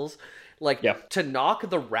puzzles. Like to knock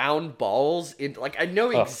the round balls in. Like I know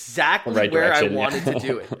exactly where I wanted to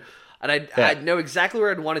do it. And I'd know exactly where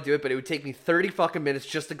I'd want to do it, but it would take me 30 fucking minutes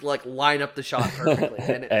just to like line up the shot perfectly.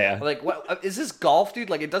 And like, what is this golf, dude?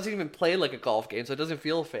 Like, it doesn't even play like a golf game, so it doesn't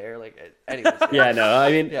feel fair. Like, anyways.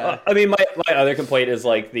 I mean, my other complaint is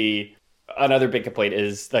like another big complaint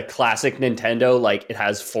is the classic Nintendo. Like, it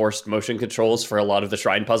has forced motion controls for a lot of the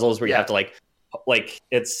shrine puzzles where you have to like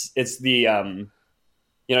it's the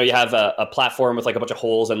you know, you have a platform with like a bunch of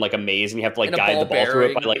holes and like a maze, and you have to like guide the ball through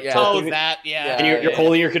it by like tilting it. And you're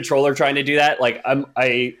holding your controller trying to do that. Like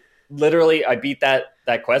I beat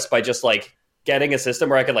that quest by just like getting a system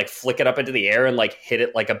where I could like flick it up into the air and like hit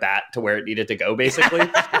it like a bat to where it needed to go, basically.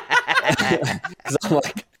 Because I'm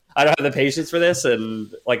like, I don't have the patience for this,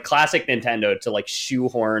 and like classic Nintendo to like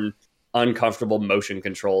shoehorn uncomfortable motion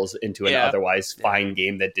controls into an otherwise fine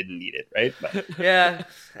game that didn't need it, right? But. Yeah,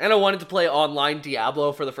 and I wanted to play online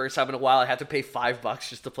Diablo for the first time in a while. I had to pay $5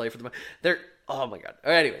 just to play for them. They're oh my god.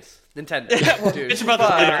 Nanyways, Nintendo. Dude, bitch about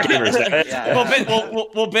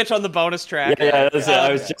we'll bitch on the bonus track. I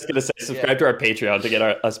was just gonna say, subscribe to our Patreon to get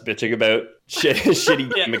us bitching about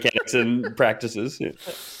shitty game mechanics and practices. Yeah.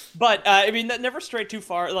 But I mean, that never strayed too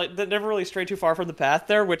far. Like that never really strayed too far from the path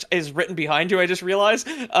there, which is written behind you. I just realized.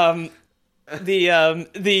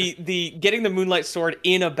 The getting the Moonlight Sword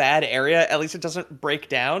in a bad area, at least it doesn't break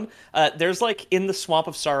down. There's like in the Swamp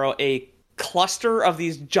of Sorrow a cluster of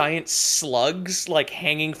these giant slugs like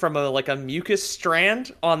hanging from a mucus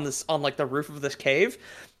strand on like the roof of this cave.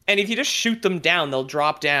 And if you just shoot them down, they'll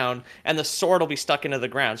drop down, and the sword will be stuck into the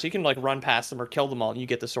ground. So you can like run past them or kill them all, and you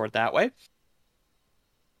get the sword that way.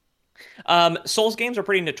 Souls games are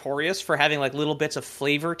pretty notorious for having like little bits of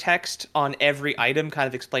flavor text on every item, kind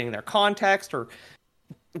of explaining their context or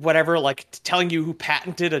whatever, like telling you who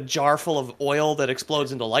patented a jar full of oil that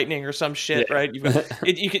explodes into lightning or some shit, right? You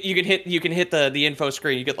can hit the info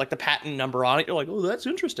screen, you get like the patent number on it. You're like, oh, that's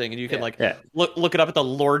interesting, and you can look it up at the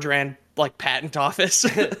Lordran like patent office.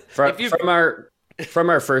 From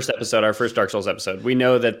our first episode, our first Dark Souls episode, we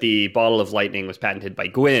know that the bottle of lightning was patented by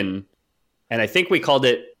Gwyn, and I think we called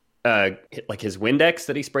it like his Windex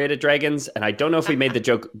that he sprayed at dragons, and I don't know if we made the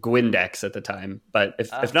joke Gwyndex at the time, but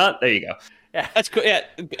if not, there you go. Yeah, that's cool. Yeah,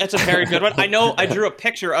 that's a very good one. I know I drew a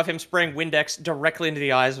picture of him spraying Windex directly into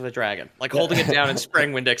the eyes of a dragon, like holding it down and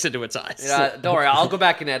spraying Windex into its eyes. Yeah, don't worry, I'll go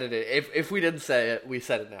back and edit it. If we didn't say it, we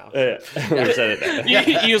said it now. We said it now.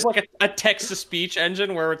 You use like a text-to-speech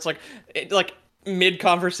engine where it's like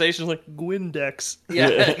mid-conversation, like Gwyndex. Yeah,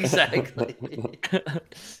 exactly.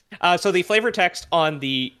 So the flavor text on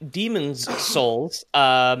the Demon's Souls,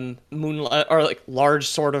 Moonlight, or like Large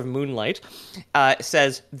Sword of Moonlight,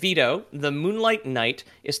 says Vito, the Moonlight Knight,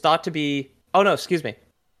 is thought to be. Oh no, excuse me.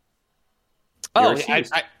 Oh,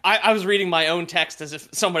 I was reading my own text as if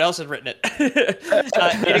someone else had written it.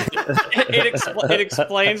 It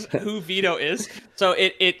explains who Vito is. So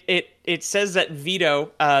it says that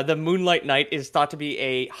Vito, the Moonlight Knight, is thought to be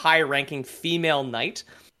a high-ranking female knight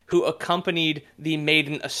who accompanied the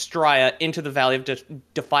maiden Astraea into the Valley of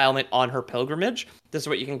Defilement on her pilgrimage. This is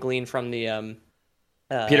what you can glean from the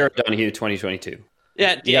Peter O'Donoghue 2022.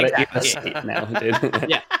 Yeah, you gotta now, dude.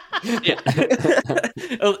 Yeah.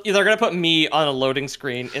 They're gonna put me on a loading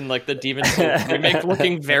screen in like the Demon Souls remake,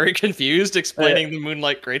 looking very confused, explaining the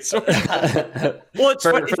Moonlight Greatsword. Well, it's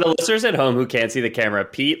for the listeners at home who can't see the camera,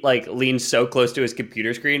 Pete like leans so close to his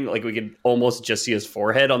computer screen, like we could almost just see his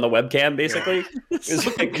forehead on the webcam. Basically, was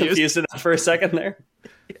confused enough for a second there.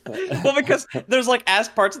 Well, because there's like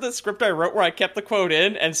parts of the script I wrote where I kept the quote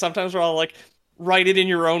in, and sometimes where I'll like write it in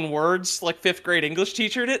your own words, like 5th grade English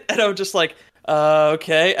teacher did, and I'm just like,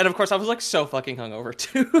 okay. And of course, I was like so fucking hungover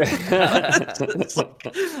too. It's like,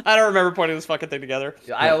 I don't remember putting this fucking thing together.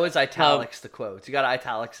 I always italics the quotes. You gotta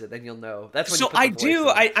italics it, then you'll know. That's when so you put the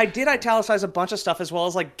voice in. I did italicize a bunch of stuff as well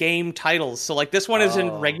as like game titles. So like this one is in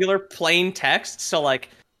regular plain text. So like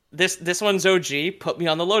this one's OG. Put me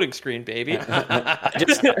on the loading screen, baby. I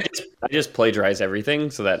just plagiarize everything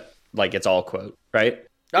so that like it's all quote, right?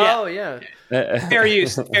 Oh yeah. Fair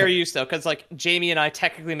use though, because like Jamie and I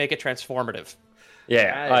technically make it transformative.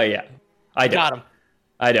 Yeah. Yeah. I don't. Got him.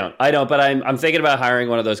 I don't. But I'm thinking about hiring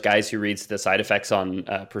one of those guys who reads the side effects on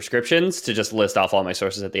prescriptions to just list off all my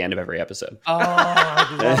sources at the end of every episode.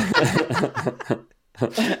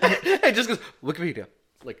 It just goes Wikipedia.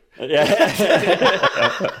 Like,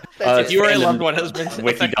 you or a loved one has been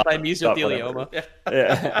affected by mesothelioma.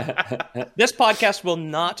 This podcast will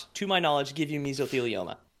not, to my knowledge, give you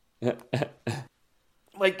mesothelioma.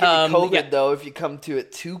 Might give you COVID though if you come to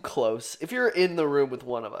it too close. If you're in the room with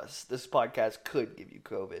one of us, this podcast could give you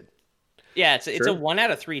COVID. Yeah, it's a 1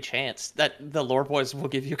 out of 3 chance that the Lore Boys will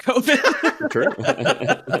give you COVID. True.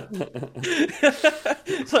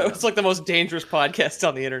 So it's like the most dangerous podcast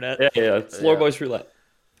on the internet. Yeah, it's Lore Boys Roulette.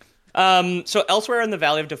 So elsewhere in the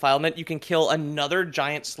Valley of Defilement, you can kill another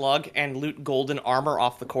giant slug and loot golden armor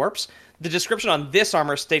off the corpse. The description on this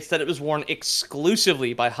armor states that it was worn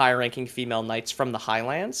exclusively by high-ranking female knights from the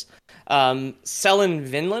Highlands. Selin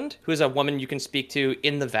Vinland, who is a woman you can speak to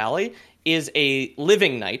in the valley, is a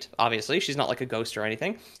living knight, obviously. She's not like a ghost or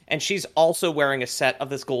anything. And she's also wearing a set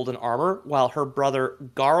of this golden armor, while her brother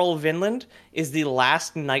Garl Vinland is the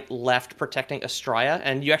last knight left protecting Astraea.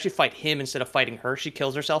 And you actually fight him instead of fighting her. She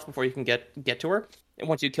kills herself before you can get to her. And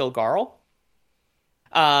once you kill Garl.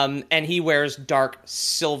 And he wears dark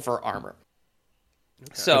silver armor.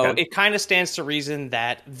 Okay. So it kind of stands to reason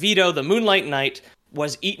that Vito, the Moonlight Knight,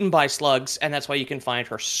 was eaten by slugs, and that's why you can find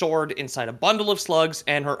her sword inside a bundle of slugs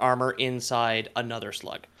and her armor inside another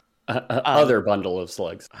slug. Other bundle of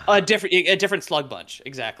slugs. A different slug bunch,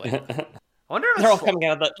 exactly. I wonder if they're all coming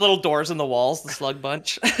out of the little doors in the walls, the slug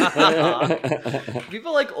bunch.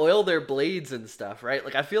 People like oil their blades and stuff, right?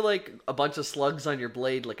 Like I feel like a bunch of slugs on your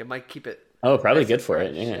blade, like it might keep it. Oh, probably good for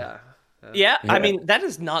it. Yeah. I mean, that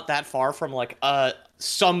is not that far from like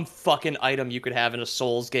some fucking item you could have in a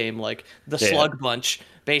Souls game, like the Slug Bunch,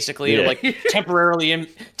 basically, to like temporarily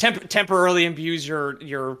imbues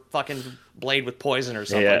your fucking blade with poison or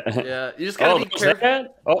something. Yeah, you just gotta be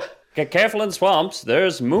careful. Get careful in swamps.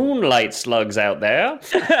 There's moonlight slugs out there.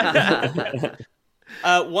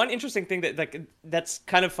 One interesting thing that's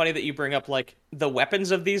kind of funny that you bring up, like the weapons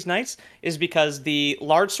of these knights, is because the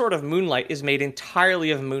large sword of Moonlight is made entirely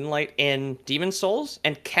of moonlight in Demon Souls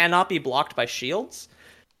and cannot be blocked by shields,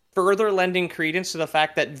 further lending credence to the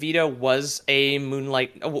fact that Vito was a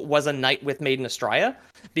knight with Maiden Astraea,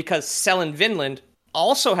 because Selin Vinland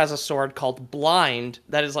also has a sword called Blind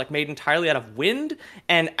that is like made entirely out of wind,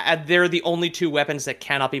 and they're the only 2 weapons that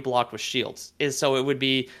cannot be blocked with shields. So it would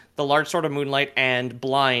be the large sword of Moonlight and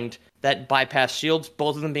Blind that bypass shields,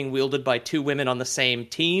 both of them being wielded by 2 women on the same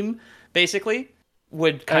team, basically,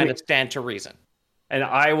 would kind of stand to reason. And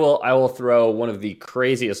I will throw one of the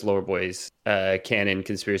craziest Lore Boys canon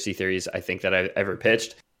conspiracy theories I think that I've ever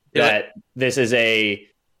pitched. That this is a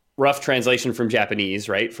rough translation from Japanese,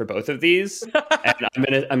 right, for both of these.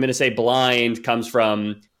 And I'm gonna say blind comes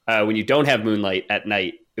from when you don't have moonlight at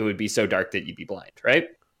night, it would be so dark that you'd be blind, right?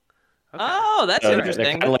 Okay. Oh, that's interesting.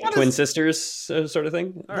 Kind of like twin sisters sort of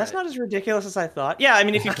thing. That's not as ridiculous as I thought. Yeah, I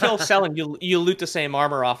mean, if you kill Selin, you loot the same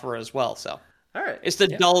armor off her as well. So, all right, it's the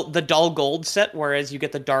dull gold set, whereas you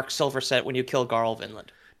get the dark silver set when you kill Garl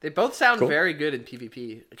Vinland. They both sound very good in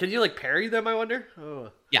PvP. Can you like parry them? I wonder.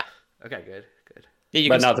 Oh, yeah. Okay, good. Yeah,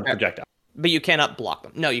 but not the projectile. But you cannot block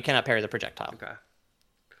them. No, you cannot parry the projectile. Okay.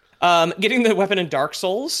 Getting the weapon in Dark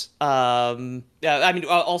Souls. I mean,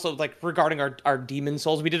 also like regarding our Demon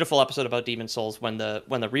Souls, we did a full episode about Demon Souls when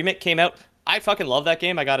the remake came out. I fucking love that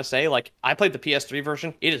game. I gotta say, like, I played the PS3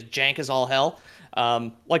 version. It is jank as all hell.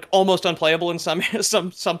 Like almost unplayable in some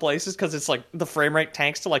places because it's like the frame rate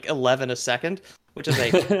tanks to like 11 a second, which is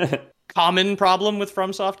a common problem with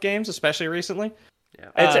FromSoft games, especially recently.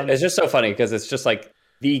 Yeah. It's just so funny because it's just like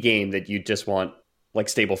the game that you just want like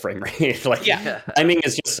stable frame rate. Like Yeah. timing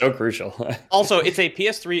is just so crucial. Also, it's a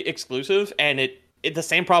PS3 exclusive, and it the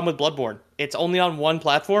same problem with Bloodborne. It's only on one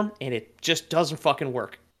platform, and it just doesn't fucking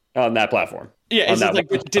work. On that platform. Yeah, is it like,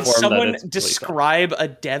 did platform that someone it's released on. describe a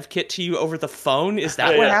dev kit to you over the phone? Is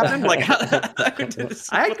that what happened? Like,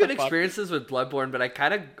 I had good experiences with Bloodborne, but I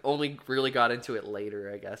kind of only really got into it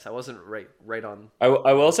later, I guess. I wasn't right on. I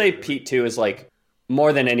will say Pete 2 is like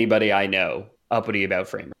more than anybody I know uppity about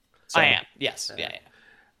frame rate. So, I am. Yes.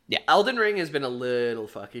 Yeah. Elden Ring has been a little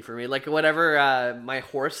fucky for me. Like, whenever my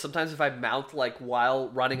horse, sometimes if I mount, like, while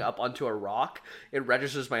running up onto a rock, it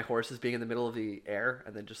registers my horse as being in the middle of the air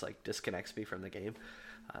and then just, like, disconnects me from the game.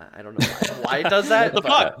 I don't know why it does that. The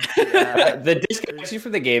fuck? The disconnection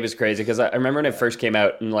from the game is crazy because I remember when it first came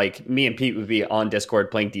out and, like, me and Pete would be on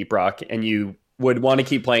Discord playing Deep Rock and you would want to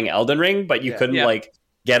keep playing Elden Ring, but you couldn't, like,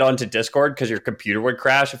 get onto Discord because your computer would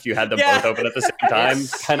crash if you had them both open at the same time,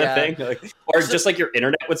 kind of thing. Like, or just like your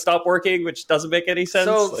internet would stop working, which doesn't make any sense.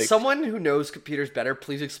 So like, someone who knows computers better,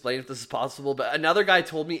 please explain if this is possible. But another guy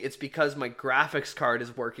told me it's because my graphics card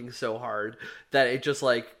is working so hard that it just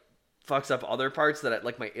like fucks up other parts that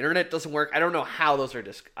like my internet doesn't work. I don't know how those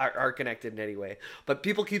are connected in any way, but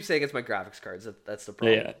people keep saying it's my graphics cards. That's the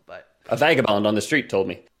problem. Yeah. But a vagabond on the street told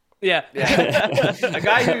me. Yeah. A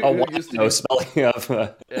guy who used to be smelling of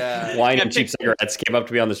wine and cheap cigarettes came up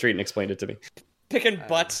to me on the street and explained it to me. Picking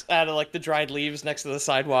butts out of like the dried leaves next to the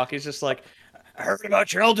sidewalk. He's just like, I heard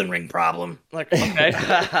about your Elden Ring problem. Like, okay.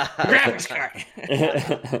 Graphics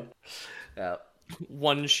card. Yeah.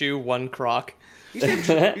 One shoe, one crock. He seemed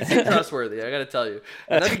trustworthy, I gotta tell you.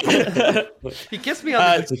 And then he kissed me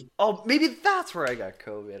on the... Oh, maybe that's where I got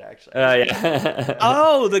COVID, actually. Yeah.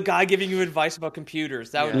 Oh, the guy giving you advice about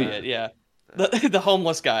computers. That would be it, yeah. The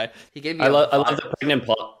homeless guy. He gave me I love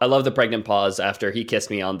the pregnant pause after he kissed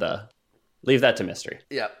me on the... Leave that to mystery.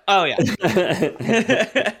 Yeah. Oh, yeah.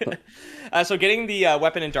 So getting the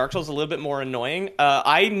weapon in Dark Souls is a little bit more annoying.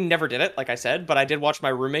 I never did it, like I said, but I did watch my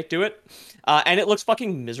roommate do it. And it looks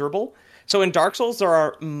fucking miserable. So in Dark Souls, there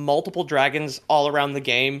are multiple dragons all around the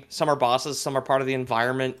game. Some are bosses, some are part of the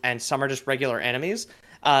environment, and some are just regular enemies.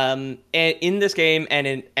 And in this game,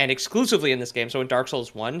 and exclusively in this game, so in Dark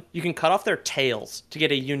Souls 1, you can cut off their tails to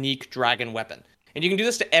get a unique dragon weapon. And you can do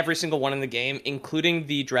this to every single one in the game, including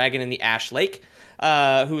the dragon in the Ash Lake,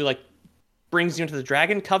 who like brings you into the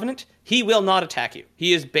Dragon Covenant. He will not attack you.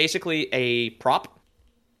 He is basically a prop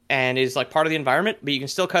and is like part of the environment, but you can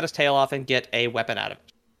still cut his tail off and get a weapon out of it.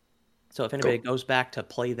 So if anybody goes back to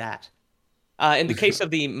play that. In the case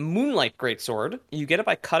of the Moonlight Greatsword, you get it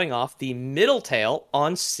by cutting off the middle tail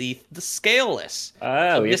on Seath the Scaleless.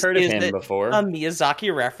 Oh, so we've heard of him before. A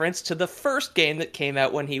Miyazaki reference to the first game that came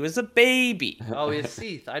out when he was a baby. Oh, he's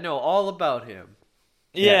Seath. I know all about him.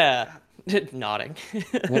 Yeah. Nodding.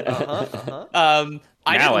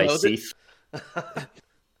 I Seath.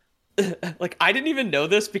 Like, I didn't even know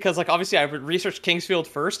this because, like, obviously I researched Kingsfield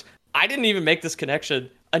first. I didn't even make this connection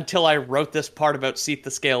until I wrote this part about Seath the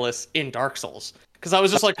Scaleless in Dark Souls. Because I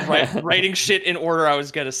was just, like, writing shit in order I was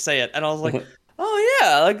going to say it. And I was like, oh,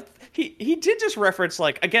 yeah, like, he did just reference,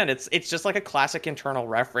 like, again, it's just, like, a classic internal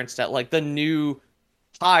reference that, like, the new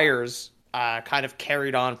hires kind of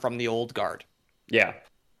carried on from the old guard. Yeah.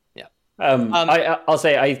 Yeah. I'll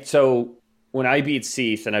say, so when I beat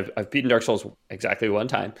Seath, and I've beaten Dark Souls exactly one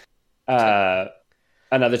time,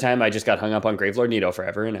 another time I just got hung up on Gravelord Nito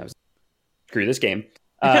forever, and I was screw this game.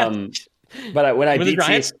 But when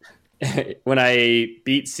I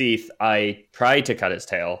beat Seath, I tried to cut his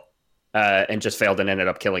tail and just failed and ended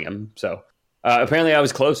up killing him. So apparently I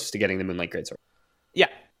was close to getting the Moonlight Greatsword. Yeah.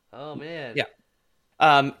 Oh man.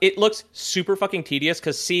 Yeah. It looks super fucking tedious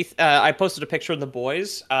because Seath, I posted a picture in the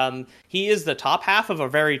boys. He is the top half of a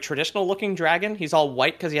very traditional looking dragon. He's all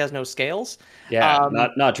white because he has no scales. Yeah,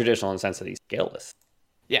 not traditional in the sense that he's scaleless.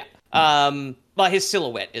 Yeah. Well, his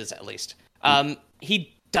silhouette is at least.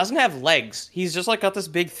 He doesn't have legs. He's just like got this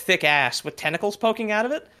big thick ass with tentacles poking out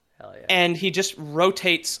of it. Hell yeah. And he just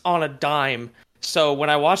rotates on a dime. So when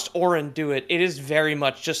I watched Orin do it, it is very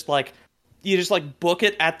much just like, you just like book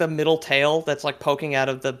it at the middle tail that's like poking out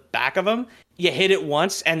of the back of him. You hit it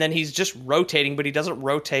once and then he's just rotating, but he doesn't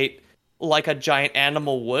rotate like a giant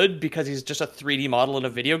animal would because he's just a 3D model in a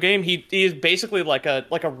video game. He is basically like a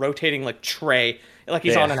rotating like tray, like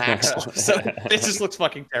he's on an axle. So it just looks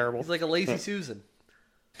fucking terrible. He's like a lazy Susan.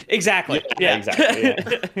 Exactly. Yeah. Exactly.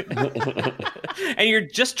 Yeah. And you're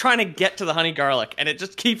just trying to get to the honey garlic, and it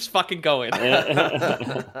just keeps fucking going.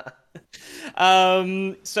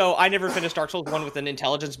 So I never finished Dark Souls 1 with an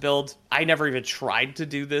intelligence build. I never even tried to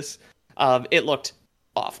do this. It looked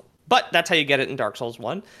awful. But that's how you get it in Dark Souls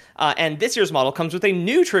 1. And this year's model comes with a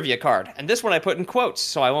new trivia card. And this one I put in quotes,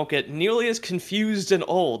 so I won't get nearly as confused and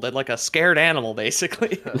old, like a scared animal,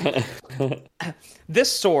 basically. This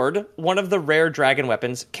sword, one of the rare dragon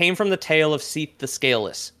weapons, came from the tale of Seath the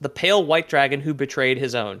Scaleless, the pale white dragon who betrayed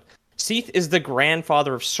his own. Seath is the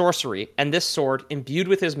grandfather of sorcery, and this sword, imbued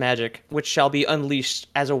with his magic, which shall be unleashed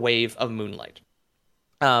as a wave of moonlight.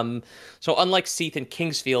 So unlike Seath in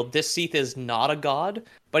Kingsfield, this Seath is not a god,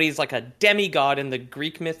 but he's like a demigod in the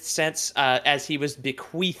Greek myth sense, as he was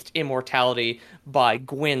bequeathed immortality by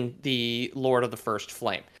Gwyn, the Lord of the First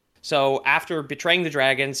Flame. So after betraying the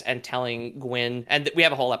dragons and telling Gwyn, and we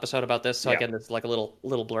have a whole episode about this, so again, there's like a little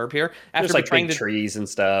blurb here. After There's like betraying big trees and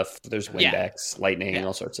stuff. There's Windex, lightning,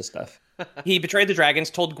 all sorts of stuff. He betrayed the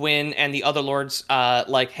dragons, told Gwyn and the other lords,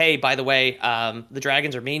 hey, by the way, the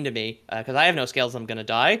dragons are mean to me because I have no scales. I'm going to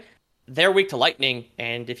die. They're weak to lightning,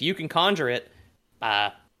 and if you can conjure it,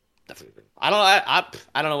 I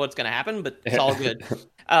don't know what's going to happen, but it's all good.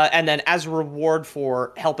 And then as a reward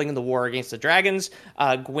for helping in the war against the dragons,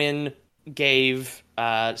 Gwyn gave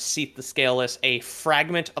Seath the Scaleless a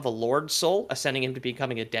fragment of a lord's soul, ascending him to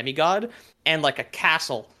becoming a demigod, and like a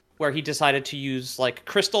castle where he decided to use like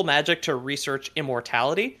crystal magic to research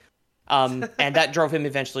immortality. And that drove him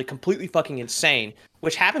eventually completely fucking insane,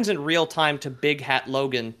 which happens in real time to Big Hat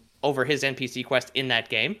Logan over his NPC quest in that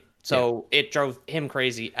game. So it drove him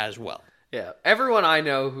crazy as well. Yeah, everyone I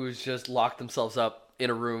know who's just locked themselves up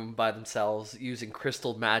in a room by themselves using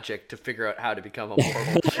crystal magic to figure out how to become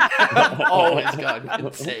immortal always gone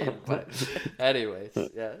insane. But anyways,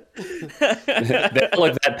 yeah. They don't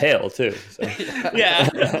look that pale too. So. Yeah.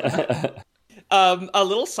 A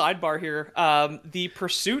little sidebar here. The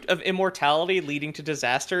pursuit of immortality leading to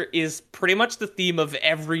disaster is pretty much the theme of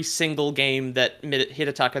every single game that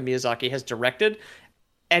Hidetaka Miyazaki has directed,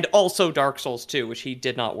 and also Dark Souls 2, which he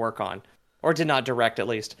did not work on, or did not direct at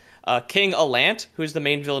least. King Allant, who's the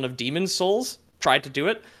main villain of Demon's Souls, tried to do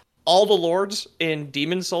it. All the lords in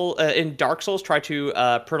in Dark Souls tried to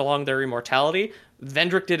prolong their immortality.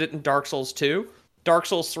 Vendrick did it in Dark Souls 2. Dark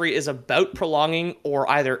Souls 3 is about prolonging or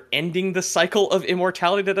either ending the cycle of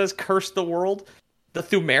immortality that has cursed the world. The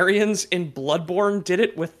Thumerians in Bloodborne did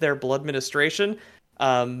it with their blood ministration.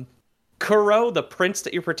 Kuro, the prince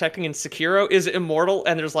that you're protecting in Sekiro, is immortal,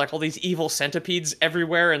 and there's like all these evil centipedes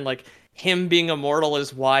everywhere, and like him being immortal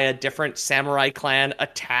is why a different samurai clan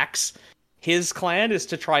attacks his clan, is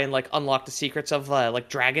to try and like unlock the secrets of like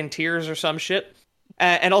dragon tears or some shit.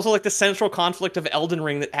 And also like the central conflict of Elden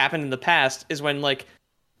Ring that happened in the past is when like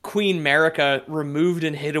Queen Marika removed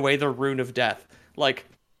and hid away the Rune of Death. Like,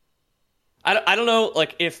 I don't know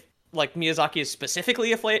like if like Miyazaki is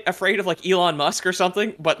specifically afraid of like Elon Musk or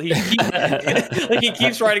something, but he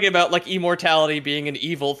keeps writing about like immortality being an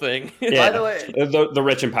evil thing. Yeah. By the way, the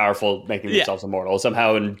rich and powerful making themselves immortal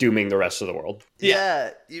somehow and dooming the rest of the world.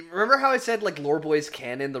 Yeah. You remember how I said like Lore Boys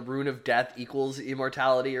canon, the Rune of Death equals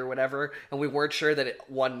immortality or whatever, and we weren't sure that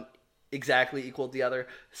one exactly equaled the other?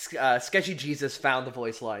 Sketchy Jesus found the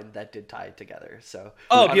voice line that did tie it together. So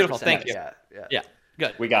beautiful, thank you. Yeah,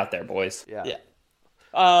 good. We got there, boys. Yeah.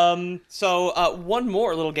 So one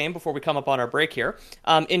more little game before we come up on our break here.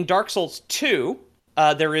 In Dark Souls 2,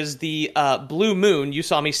 there is the Blue Moon, You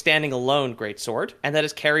Saw Me Standing Alone greatsword, and that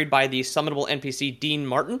is carried by the summonable NPC Dean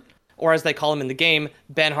Martin, or as they call him in the game,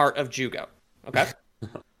 Benhart of Jugo. Okay?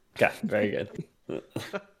 Okay, very good.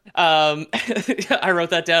 I wrote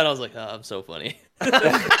that down. I was like, oh, I'm so funny.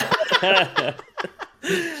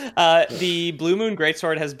 The Blue Moon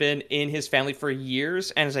Greatsword has been in his family for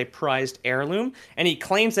years and is a prized heirloom, and he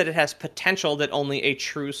claims that it has potential that only a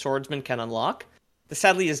true swordsman can unlock. This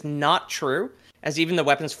sadly is not true, as even the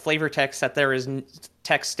weapon's flavor text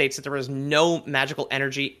states that there is no magical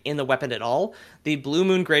energy in the weapon at all. The Blue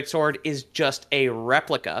Moon Greatsword is just a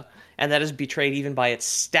replica, and that is betrayed even by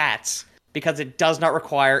its stats, because it does not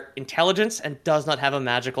require intelligence and does not have a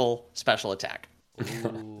magical special attack.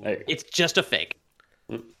 It's just a fake.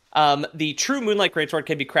 The true Moonlight Greatsword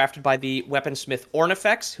can be crafted by the weaponsmith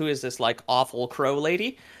Ornifex, who is this like awful crow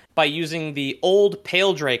lady, by using the old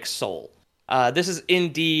Pale Drake soul. This is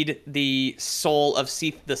indeed the soul of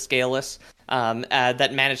Seath the Scaleless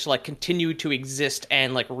that managed to like continue to exist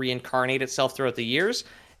and like reincarnate itself throughout the years.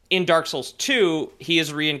 In Dark Souls 2, he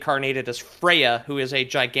is reincarnated as Freya, who is a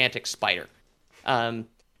gigantic spider.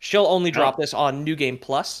 She'll only drop this on New Game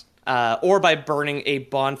Plus. Or by burning a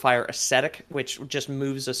bonfire ascetic, which just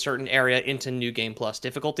moves a certain area into New Game Plus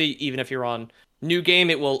difficulty. Even if you're on New Game,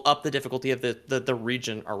 it will up the difficulty of the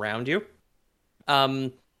region around you.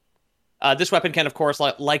 This weapon can, of course,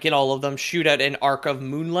 like in all of them, shoot out an arc of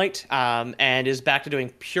moonlight, and is back to doing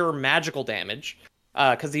pure magical damage.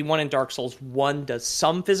 because the one in Dark Souls 1 does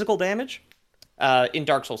some physical damage. In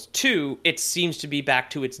Dark Souls 2, it seems to be back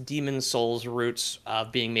to its Demon Souls roots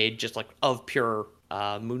of being made just like of pure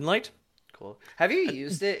moonlight. Cool. Have you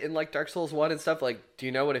used it in like Dark Souls 1 and stuff? Like, do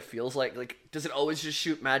you know what it feels like? Like, does it always just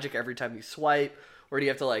shoot magic every time you swipe, or do you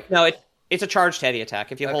have to like? No, it's a charged heavy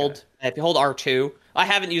attack. If you hold R2, I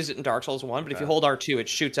haven't used it in Dark Souls 1, but if you hold R2, it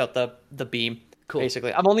shoots out the beam. Cool.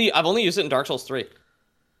 Basically, I've only used it in Dark Souls 3.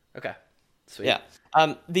 Okay. Sweet. Yeah.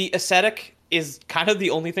 The aesthetic is kind of the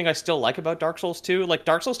only thing I still like about Dark Souls 2. Like,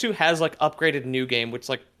 Dark Souls 2 has, like, upgraded New Game, which,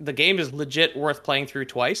 like, the game is legit worth playing through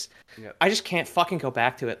twice. Yep. I just can't fucking go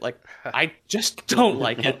back to it. Like, I just don't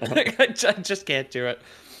like it. Like, I just can't do it.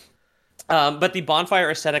 But the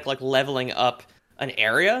bonfire aesthetic, like, leveling up an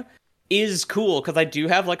area is cool, because I do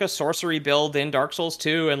have, like, a sorcery build in Dark Souls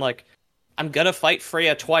 2, and, like, I'm gonna fight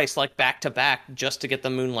Freya twice, like, back-to-back, just to get the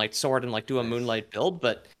Moonlight Sword and, like, do a Moonlight build,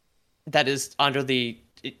 but that is under the...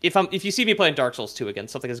 If you see me playing Dark Souls 2 again,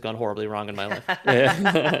 something has gone horribly wrong in my life.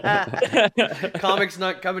 Comics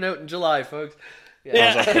not coming out in July, folks.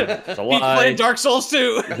 Yeah. He's playing Dark Souls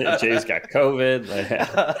 2. Jay's got COVID.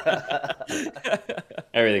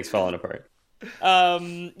 Everything's falling apart.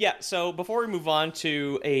 So before we move on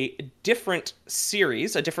to a different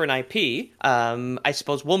series, a different IP, I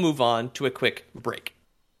suppose we'll move on to a quick break.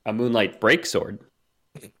 A Moonlight Break Sword.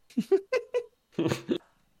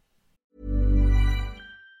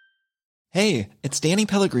 Hey, it's Danny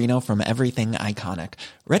Pellegrino from Everything Iconic.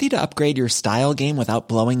 Ready to upgrade your style game without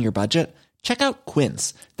blowing your budget? Check out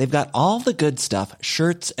Quince. They've got all the good stuff,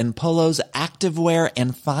 shirts and polos, activewear,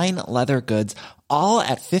 and fine leather goods, all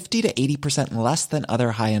at 50 to 80% less than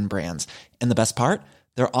other high-end brands. And the best part?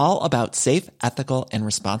 They're all about safe, ethical, and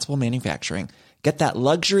responsible manufacturing. Get that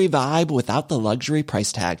luxury vibe without the luxury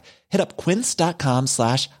price tag. Hit up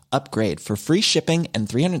quince.com/upgrade for free shipping and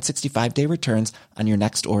 365-day returns on your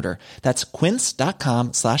next order. That's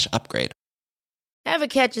quince.com/upgrade. Ever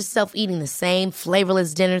catch yourself eating the same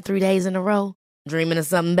flavorless dinner 3 days in a row? Dreaming of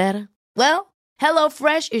something better? Well,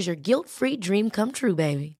 HelloFresh is your guilt-free dream come true,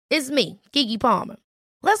 baby. It's me, Keke Palmer.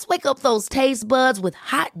 Let's wake up those taste buds with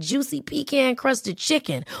hot, juicy pecan-crusted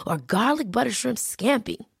chicken or garlic butter shrimp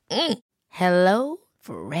scampi. Hello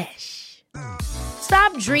Fresh.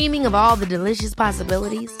 Stop dreaming of all the delicious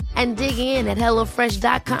possibilities and dig in at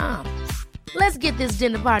HelloFresh.com. Let's get this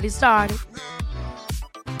dinner party started.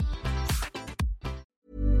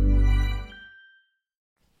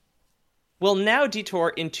 We'll now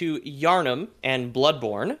detour into Yharnam and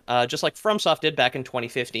Bloodborne, just like FromSoft did back in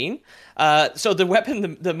 2015. So the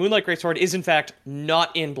weapon, the Moonlight Greatsword, is in fact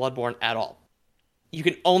not in Bloodborne at all. You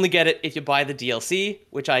can only get it if you buy the DLC,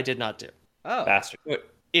 which I did not do. Oh. Bastard.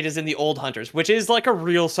 It is in the Old Hunters, which is like a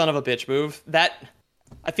real son of a bitch move. That,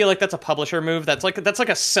 I feel like that's a publisher move. That's like a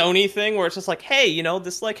Sony thing where it's just like, hey, you know,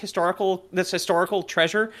 this historical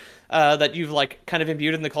treasure that you've like kind of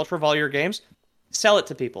imbued in the culture of all your games, sell it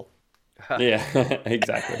to people. Yeah,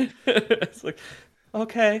 exactly. It's like,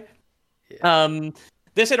 okay. Yeah.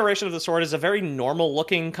 This iteration of the sword is a very normal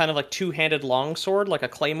looking kind of like two-handed long sword, like a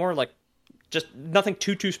claymore, like just nothing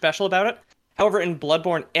too special about it. However, in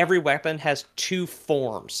Bloodborne, every weapon has two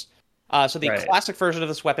forms. So the classic version of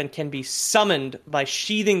this weapon can be summoned by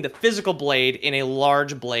sheathing the physical blade in a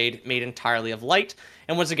large blade made entirely of light.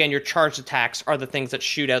 And once again, your charged attacks are the things that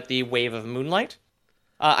shoot out the wave of moonlight.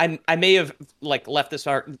 I may have like left this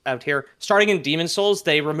out here. Starting in Demon Souls,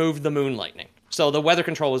 they removed the moon lightning, so the weather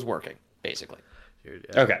control is working basically.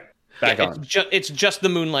 Okay, back on. It's just the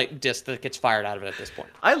moonlight disc that gets fired out of it at this point.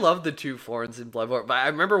 I love the two forms in Bloodborne, but I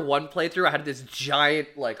remember one playthrough I had this giant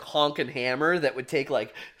like honking hammer that would take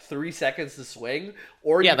like 3 seconds to swing,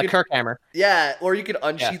 or the Kirk hammer. Yeah, or you could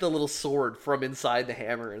unsheath a little sword from inside the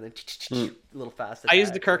hammer and then a little fast attack. I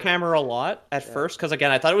used the Kirk hammer a lot at first because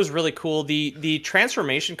again I thought it was really cool. The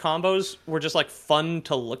transformation combos were just like fun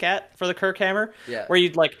to look at for the Kirk hammer. Yeah, where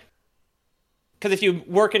you'd like, because if you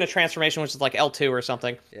work in a transformation which is like L2 or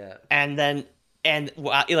something, and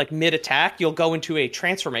like mid attack, you'll go into a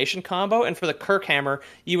transformation combo, and for the Kirk hammer,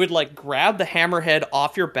 you would like grab the hammerhead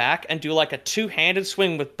off your back and do like a two-handed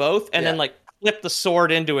swing with both, and then like flip the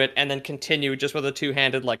sword into it, and then continue just with a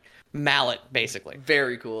two-handed like mallet, basically.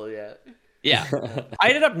 Very cool, yeah. Yeah, I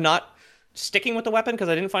ended up not sticking with the weapon because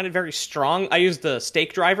I didn't find it very strong. I used the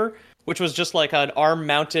stake driver, which was just like an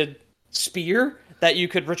arm-mounted spear that you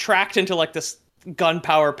could retract into like this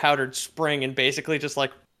gunpowder powdered spring, and basically just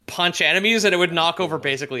like punch enemies, and it would knock over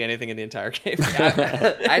basically anything in the entire game.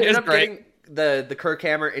 I ended up getting the Kirk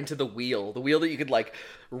hammer into the wheel that you could like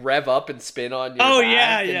rev up and spin on your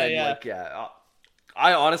back,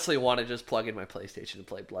 I honestly want to just plug in my PlayStation and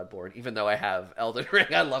play Bloodborne, even though I have Elden Ring.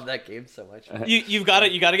 I love that game so much. You got to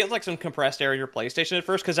get like some compressed air in your PlayStation at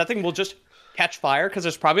first, because that thing will just catch fire, because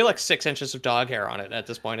there's probably like 6 inches of dog hair on it at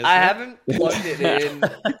this point. I haven't plugged it in.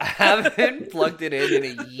 I haven't plugged it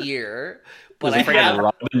in a year. But I have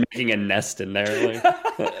Robin making a nest in there. Like.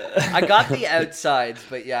 I got the outsides,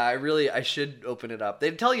 but yeah, I should open it up.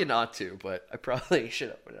 They tell you not to, but I probably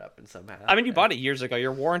should open it up in somehow. I mean, you bought it years ago.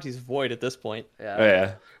 Your warranty's void at this point. Yeah. Oh,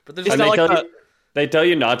 yeah. But there's they tell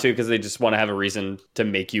you not to because they just want to have a reason to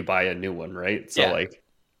make you buy a new one, right? So Yeah.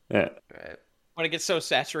 Yeah. Right. When it gets so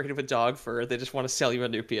saturated with dog fur, they just want to sell you a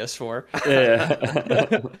new PS4.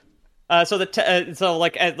 Yeah. So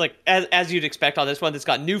as you'd expect on this one, it's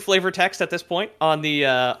got new flavor text at this point on the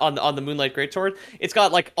Moonlight Greatsword. It's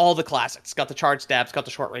got like all the classics. It's got the charge stab, it's got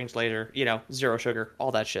the short range laser, zero sugar,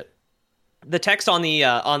 all that shit. The text on the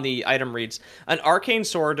item reads: an arcane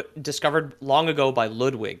sword discovered long ago by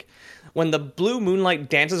Ludwig. When the blue moonlight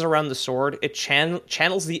dances around the sword, it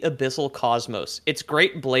channels the abyssal cosmos. Its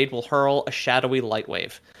great blade will hurl a shadowy light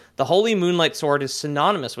wave. The Holy Moonlight Sword is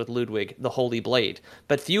synonymous with Ludwig, the Holy Blade,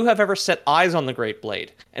 but few have ever set eyes on the Great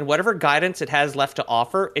Blade, and whatever guidance it has left to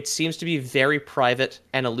offer, it seems to be very private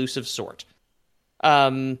and elusive sort.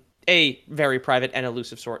 A very private and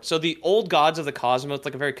elusive sort. So the old gods of the cosmos,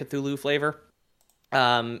 like a very Cthulhu flavor,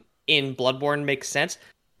 in Bloodborne makes sense.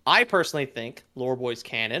 I personally think, Loreboy's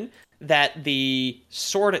canon, that the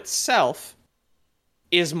sword itself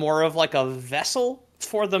is more of like a vessel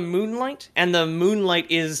for the moonlight, and the moonlight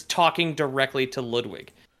is talking directly to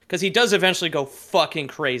Ludwig, because he does eventually go fucking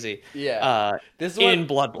crazy. Yeah, this is in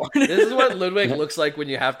Bloodborne. This is what Ludwig looks like when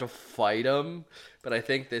you have to fight him. But I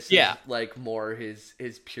think this is like more his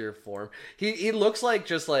pure form. He looks like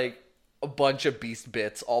just like a bunch of beast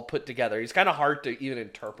bits all put together. He's kind of hard to even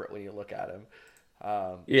interpret when you look at him.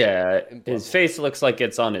 His face looks like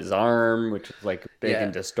it's on his arm, which is like big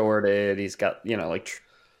and distorted. He's got like.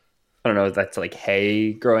 I don't know, that's like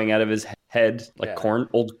hay growing out of his head, like corn,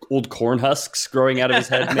 old corn husks growing out of his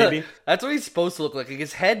head, maybe. That's what he's supposed to look like.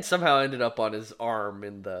 His head somehow ended up on his arm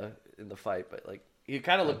in the fight, but like he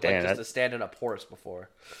kind of looked like just a standing up horse before.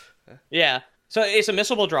 Yeah. So it's a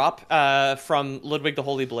missable drop from Ludwig the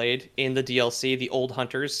Holy Blade in the DLC, the Old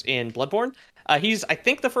Hunters in Bloodborne. He's, I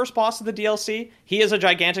think, the first boss of the DLC. He is a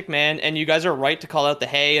gigantic man, and you guys are right to call out the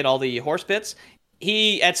hay and all the horse bits.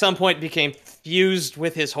 He, at some point, became fused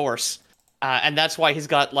with his horse. And that's why he's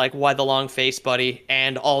got, like, why the long face, buddy,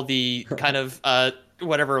 and all the kind of,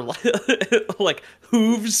 whatever, like,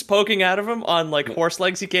 hooves poking out of him on, like, horse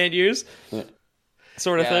legs he can't use.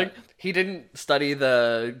 Sort of thing. He didn't study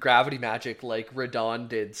the gravity magic like Radon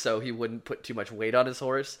did, so he wouldn't put too much weight on his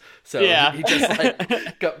horse. So he just,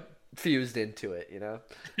 like, got fused into it,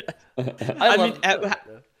 I love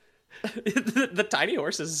the tiny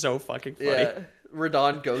horse is so fucking funny. Yeah.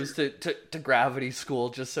 Radon goes to gravity school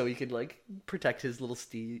just so he can like protect his little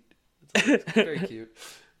steed. It's very cute.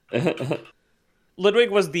 Ludwig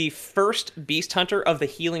was the first beast hunter of the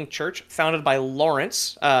Healing Church, founded by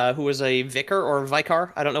Lawrence, who was a vicar or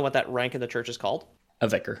vicar. I don't know what that rank in the church is called. A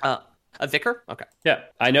vicar. A vicar? Okay. Yeah,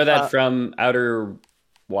 I know that from Outer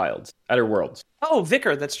Worlds. Oh,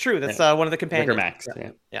 vicar. That's true. That's one of the companions. Vicar Max.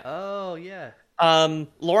 Yeah. Oh yeah.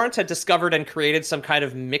 Lawrence had discovered and created some kind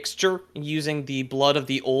of mixture using the blood of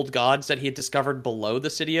the old gods that he had discovered below the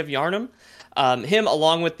city of Yharnam. Him,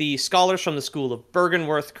 along with the scholars from the School of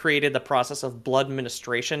Byrgenwerth, created the process of blood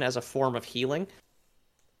ministration as a form of healing.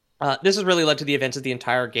 This has really led to the events of the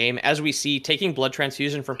entire game. As we see, taking blood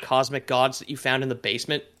transfusion from cosmic gods that you found in the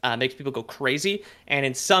basement makes people go crazy, and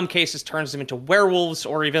in some cases turns them into werewolves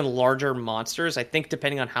or even larger monsters, I think,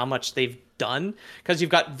 depending on how much they've done. Because you've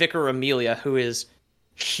got Vicar Amelia, who is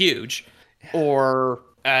huge, or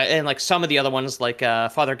and like some of the other ones, like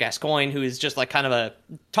Father Gascoigne, who is just like kind of a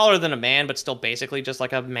taller than a man, but still basically just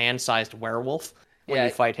like a man-sized werewolf. When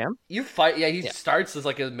you fight him, he starts as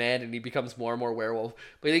like a man and he becomes more and more werewolf.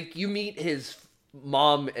 But like, you meet his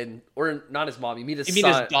mom or not his mom. You meet his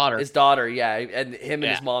daughter. His daughter, yeah, and him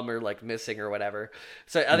and his mom are like missing or whatever.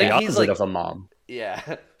 So I think he's like of a mom. Yeah,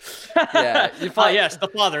 yeah. Yes, the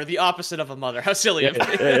father, the opposite of a mother. How silly of me.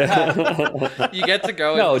 You get to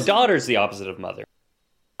go. No, daughter's the opposite of mother.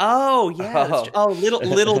 Oh yeah.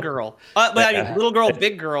 Little girl. But I mean, little girl,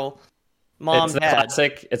 big girl. Mom, it's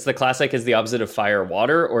the classic. Is the opposite of fire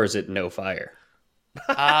water, or is it no fire?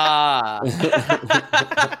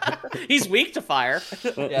 He's weak to fire.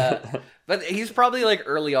 Yeah, but he's probably like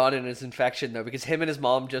early on in his infection though, because him and his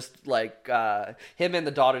mom just like him and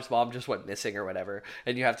the daughter's mom just went missing or whatever,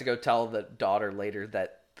 and you have to go tell the daughter later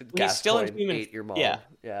that he's still in Gascoigne human. ate your mom.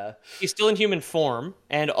 Yeah, he's still in human form,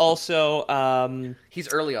 and also he's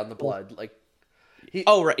early on the blood. Like,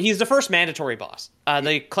 right, he's the first mandatory boss.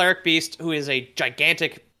 The cleric beast, who is a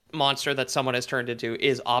gigantic monster that someone has turned into,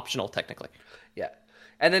 is optional technically. Yeah.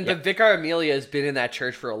 And then the Vicar Amelia has been in that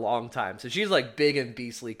church for a long time. So she's like big and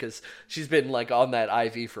beastly because she's been like on that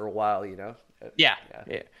IV for a while, you know? Yeah.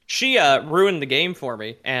 She ruined the game for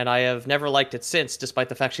me, and I have never liked it since, despite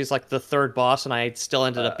the fact she's like the third boss, and I still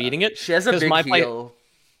ended up beating it. She has a big heal.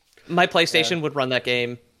 My PlayStation would run that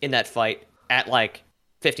game in that fight at like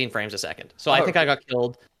 15 frames a second. So I think I got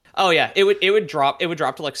killed. Oh yeah, it would drop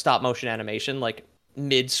to like stop motion animation like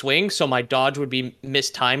mid swing, so my dodge would be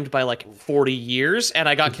mistimed by like 40 years, and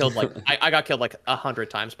I got killed like I got killed like 100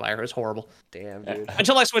 times by her. It was horrible. Damn, dude.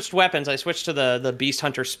 Until I switched weapons, I switched to the Beast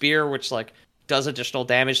Hunter Spear, which like does additional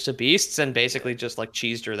damage to beasts, and basically just like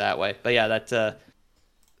cheesed her that way. But yeah,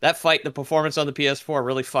 that fight, the performance on the PS4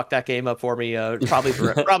 really fucked that game up for me.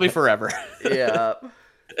 Probably forever. Yeah.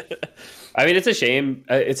 I mean, it's a shame.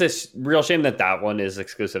 It's a real shame that one is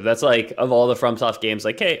exclusive. That's like, of all the FromSoft games,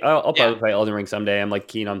 like, hey, I'll probably play Elden Ring someday. I'm like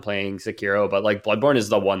keen on playing Sekiro, but like Bloodborne is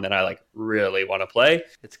the one that I like really want to play.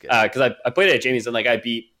 It's good. Because I played it at Jamie's and like I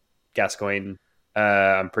beat Gascoigne.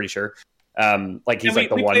 I'm pretty sure. Like he's we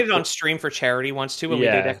the one. We played it on stream for charity once too when we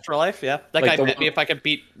did Extra Life. Yeah, that guy bet me if I could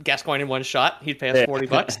beat Gascoigne in one shot, he'd pay us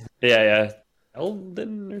 $40. Yeah.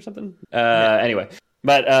 Elden or something. Anyway,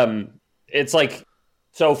 but it's like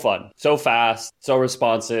so fun, so fast, so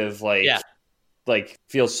responsive. Like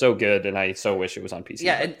feels so good, and I so wish it was on PC.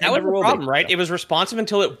 Yeah, and that was the problem, right? It was responsive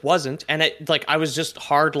until it wasn't, and it like I was just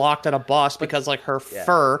hard locked at a boss because like her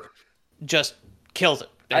fur just kills it.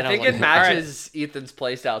 I think it matches Ethan's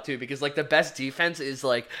playstyle too, because like the best defense is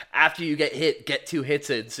like after you get hit, get 2 hits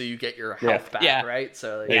in, so you get your health back, right?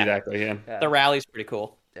 So like, exactly, yeah. The rally's pretty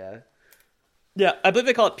cool. Yeah, I believe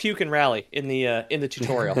they call it puke and rally in the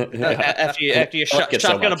tutorial. After you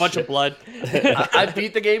shotgun a bunch of blood. I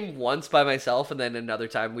beat the game once by myself, and then another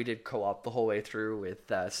time we did co-op the whole way through with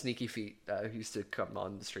Sneaky Feet, who used to come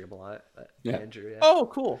on the stream a lot. Andrew. Yeah. Oh,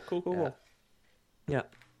 cool. Yeah.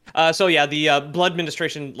 So yeah, the blood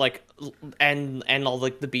administration, like, and all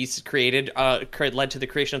like the beasts created, led to the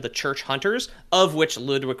creation of the Church Hunters, of which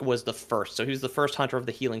Ludwig was the first. So he was the first hunter of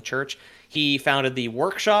the Healing Church. He founded the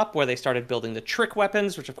workshop where they started building the trick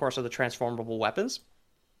weapons, which of course are the transformable weapons.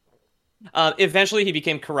 Eventually, he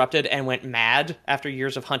became corrupted and went mad after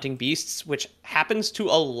years of hunting beasts, which happens to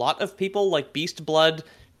a lot of people, like beast blood,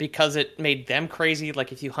 because it made them crazy.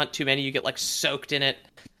 Like if you hunt too many, you get like soaked in it,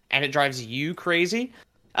 and it drives you crazy.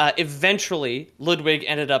 Eventually, Ludwig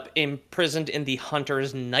ended up imprisoned in the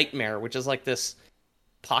Hunter's Nightmare, which is like this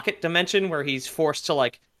pocket dimension where he's forced to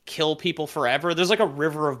like kill people forever. There's like a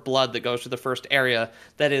river of blood that goes to the first area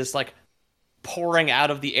that is like pouring out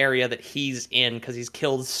of the area that he's in because he's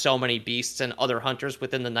killed so many beasts and other hunters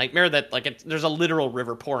within the Nightmare that like there's a literal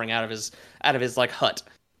river pouring out of his like hut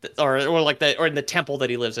or in the temple that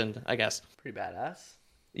he lives in, I guess. Pretty badass.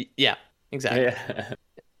 Yeah, exactly.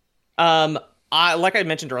 Like I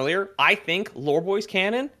mentioned earlier, I think Loreboy's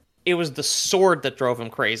canon, it was the sword that drove him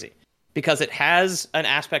crazy. Because it has an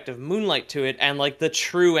aspect of Moonlight to it, and like the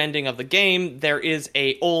true ending of the game, there is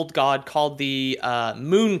a old god called the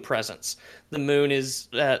Moon Presence. The moon is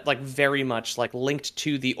like very much like linked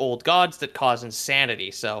to the old gods that cause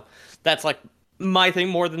insanity. So that's like my thing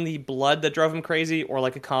more than the blood that drove him crazy, or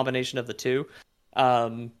like a combination of the two.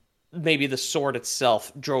 Maybe the sword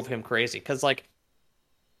itself drove him crazy, because like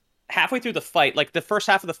halfway through the fight, like the first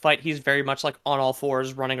half of the fight, he's very much like on all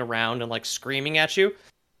fours running around and like screaming at you.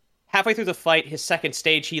 Halfway through the fight, his second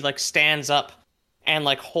stage, he like stands up and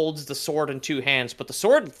like holds the sword in 2 hands, but the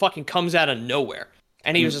sword fucking comes out of nowhere.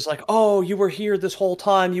 And he was just like, oh, you were here this whole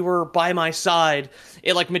time, you were by my side.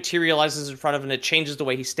 It like materializes in front of him and it changes the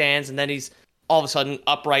way he stands, and then he's all of a sudden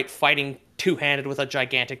upright fighting 2-handed with a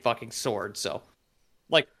gigantic fucking sword. So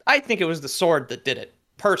like I think it was the sword that did it.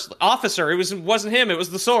 Personally, officer, wasn't him, it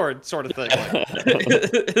was the sword, sort of thing.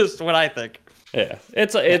 Like, is what I think. Yeah,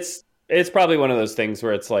 it's probably one of those things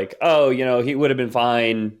where it's like, oh, you know, he would have been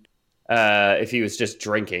fine if he was just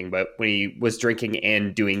drinking, but when he was drinking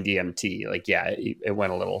and doing DMT, like, yeah, it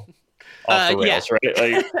went a little off the rails, right?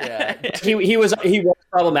 Like, he was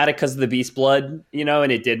problematic because of the beast blood, you know,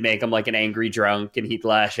 and it did make him like an angry drunk, and he'd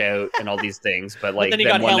lash out and all these things. But like, then he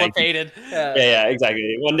got hella faded. Yeah,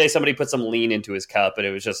 exactly. One day somebody put some lean into his cup, and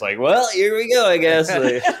it was just like, well, here we go, I guess.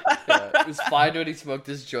 Like, it was fine when he smoked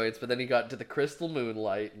his joints, but then he got into the crystal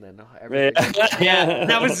moonlight, and then everything. Yeah,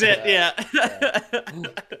 that was it. Yeah.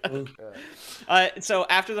 So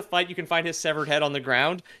after the fight, you can find his severed head on the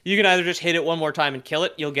ground. You can either just hit it one more time and kill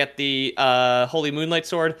it. You'll get the Holy Moonlight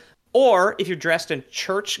Sword. Or if you're dressed in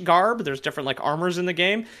church garb, there's different like armors in the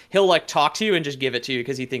game. He'll like talk to you and just give it to you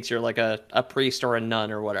because he thinks you're like a priest or a nun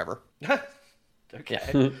or whatever.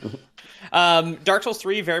 Okay. Dark Souls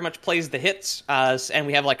 3 very much plays the hits, and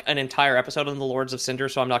we have like an entire episode on the Lords of Cinder,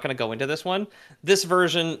 so I'm not going to go into this one. This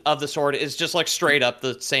version of the sword is just like straight up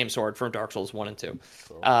the same sword from Dark Souls 1 and 2.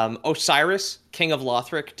 Cool. Osiris, King of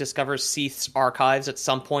Lothric, discovers Seath's archives at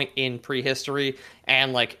some point in prehistory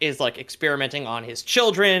and like is like experimenting on his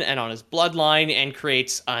children and on his bloodline and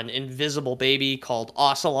creates an invisible baby called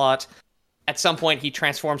Ocelot. At some point, he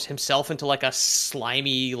transforms himself into like a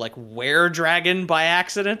slimy, like were-dragon by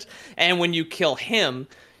accident. And when you kill him,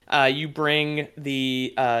 you bring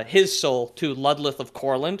his soul to Ludleth of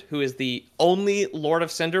Corland, who is the only Lord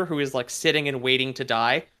of Cinder who is like sitting and waiting to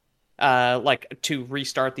die, like to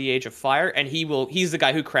restart the Age of Fire. And he's the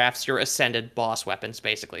guy who crafts your ascended boss weapons,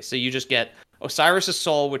 basically. So you just get Osiris'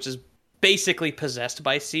 soul, which is basically possessed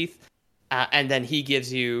by Seath, and then he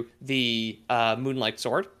gives you the Moonlight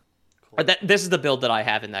Sword. This is the build that I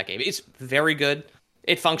have in that game. It's very good.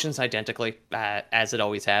 It functions identically as it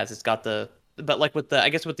always has. It's got but like with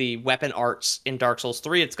the weapon arts in Dark Souls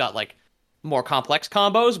 3, it's got like more complex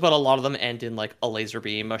combos, but a lot of them end in like a laser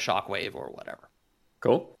beam, a shockwave, or whatever.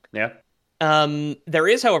 Cool. Yeah. There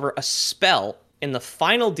is, however, a spell in the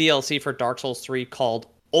final DLC for Dark Souls 3 called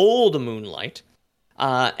Old Moonlight.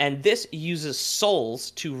 And this uses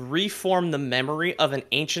souls to reform the memory of an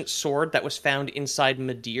ancient sword that was found inside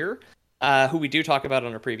Midir, who we do talk about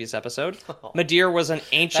on a previous episode. Midir was an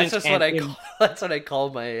ancient. That's what I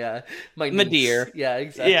call my my Midir. Niece. Yeah,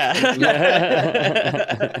 exactly. Yeah.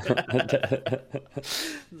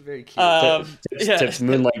 It's very cute. Tips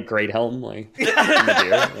Moonlight Great Helm like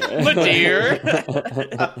Midir.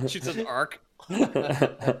 Shoots his arc.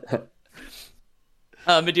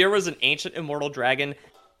 Midir was an ancient immortal dragon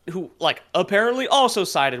who, like, apparently also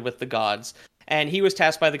sided with the gods. And he was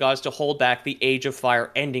tasked by the gods to hold back the Age of Fire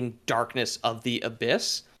ending darkness of the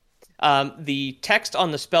abyss. The text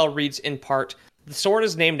on the spell reads in part, "The sword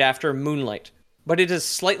is named after Moonlight, but it is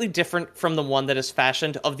slightly different from the one that is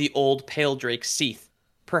fashioned of the old Pale Drake Seath.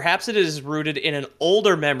 Perhaps it is rooted in an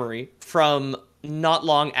older memory from not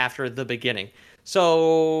long after the beginning."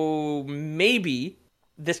 So maybe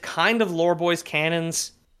this kind of Lore Boys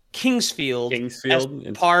canon's Kingsfield as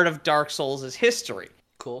part of Dark Souls' history.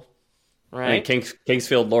 Cool. Right? I mean,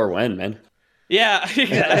 Kingsfield lore when, man? Yeah.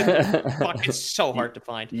 Fuck, it's so hard to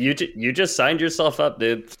find. You just signed yourself up,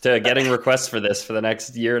 dude, to getting requests for this for the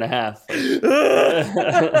next year and a half.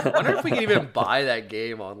 I wonder if we can even buy that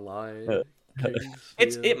game online.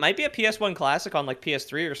 It might be a PS1 classic on like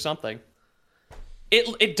PS3 or something.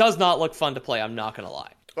 It does not look fun to play, I'm not going to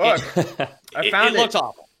lie. It looks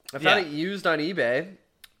awful. I found it used on eBay,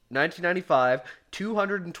 $19.95,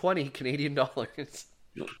 220 Canadian dollars.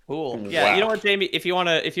 Cool. Yeah, You know what, Jamie? If you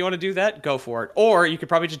wanna do that, go for it. Or you could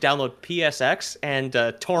probably just download PSX and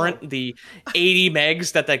torrent the 80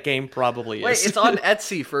 megs that game probably is. Wait, it's on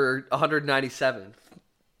Etsy for $197.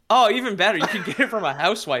 Oh, even better. You can get it from a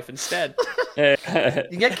housewife instead. You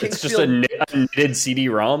get Kingsfield. It's just a knitted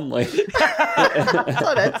CD-ROM. Like it's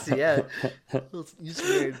on Etsy, yeah. It's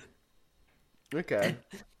weird. Okay.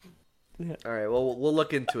 All right. Well, we'll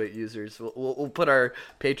look into it, users. We'll put our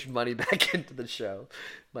patron money back into the show.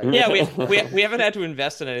 Yeah, we haven't had to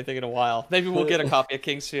invest in anything in a while. Maybe we'll get a copy of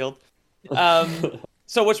Kingsfield.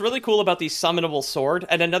 So what's really cool about the summonable sword,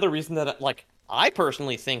 and another reason that like I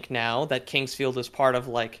personally think now that Kingsfield is part of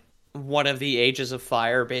like one of the Ages of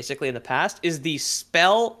Fire, basically in the past, is the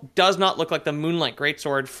spell does not look like the Moonlight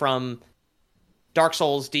Greatsword from Dark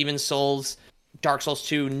Souls, Demon's Souls, Dark Souls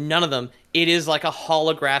 2, none of them. It is like a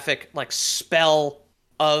holographic like spell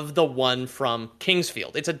of the one from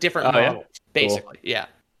Kingsfield. It's a different model, basically. Cool. Yeah.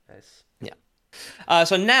 Nice. Yeah.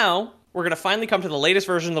 So now we're going to finally come to the latest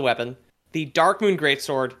version of the weapon, the Darkmoon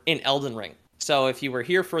Greatsword in Elden Ring. So if you were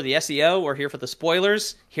here for the SEO or here for the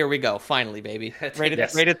spoilers, here we go. Finally, baby. Right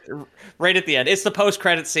at the end. It's the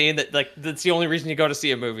post-credit scene that's the only reason you go to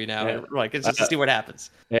see a movie now. Yeah. Like it's just to see what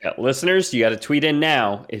happens. Yeah, listeners, you got to tweet in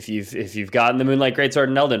now if you've gotten the Moonlight Greatsword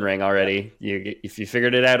in Elden Ring already. If you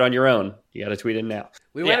figured it out on your own, you got to tweet in now.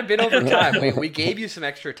 We might have been over time. We gave you some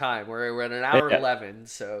extra time. We're at an hour 11,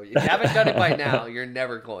 so if you haven't done it by now, you're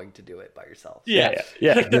never going to do it by yourself. Yeah.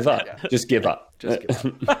 Give up. Yeah. Just give up.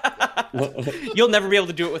 You'll never be able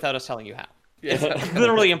to do it without us telling you how. It's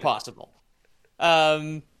literally impossible.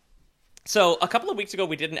 So a couple of weeks ago,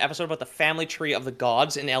 we did an episode about the family tree of the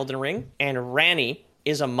gods in Elden Ring, and Ranni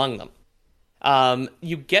is among them.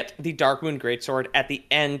 You get the Darkmoon Greatsword at the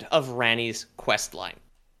end of Ranni's quest line.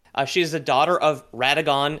 She is the daughter of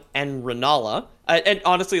Radagon and Renala. And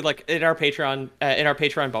honestly, like in our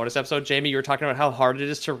Patreon bonus episode, Jamie, you were talking about how hard it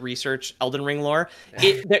is to research Elden Ring lore.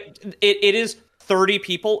 It is 30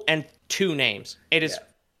 people and 2 names. It is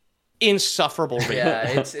insufferable.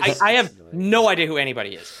 Yeah, I have no idea who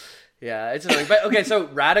anybody is. Yeah, it's annoying. But okay, so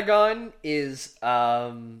Radagon is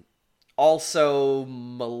also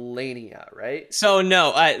Melania, right? So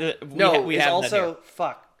no, we it's have also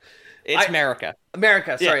fuck. It's America.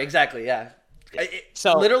 America, sorry, exactly, yeah.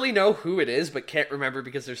 So literally know who it is, but can't remember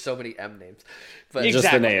because there's so many M names. But Just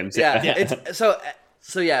the names. yeah, it's so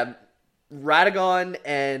yeah. Radagon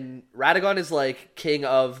is like king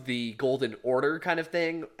of the Golden Order kind of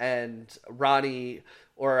thing, and Ranni,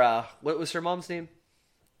 or what was her mom's name?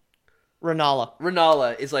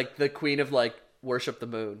 Renala is like the queen of like worship the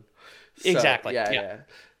moon. So, exactly. Yeah.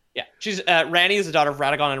 She's Ranni is the daughter of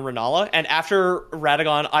Radagon and Renala, and after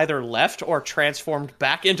Radagon either left or transformed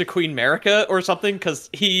back into Queen Marika or something, because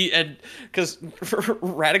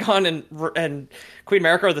Radagon and Queen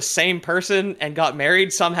Marika are the same person and got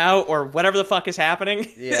married somehow, or whatever the fuck is happening.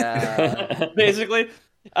 Yeah. Basically,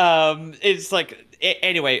 it's like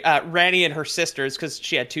anyway. Ranni and her sisters, because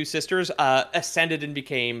she had 2 sisters, ascended and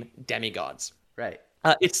became demigods. Right.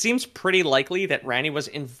 It seems pretty likely that Ranni was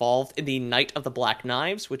involved in the Night of the Black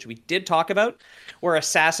Knives, which we did talk about, where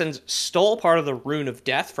assassins stole part of the Rune of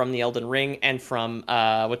Death from the Elden Ring and from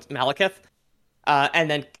Malekith, and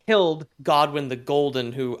then killed Godwyn the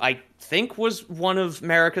Golden, who I think was one of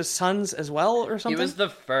Marika's sons as well, or something. He was the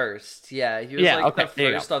first. Yeah, he was the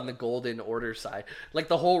first on the Golden Order side. Like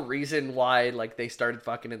the whole reason why like they started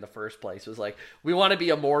fucking in the first place was like, we want to be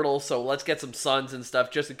immortal, so let's get some sons and stuff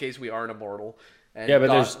just in case we aren't immortal. And yeah, but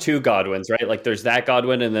there's 2 Godwyns, right? Like there's that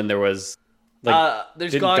Godwyn, and then there was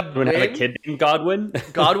there's Godwyn have a kid named Godwyn?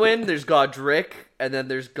 Godwyn, there's Godric, and then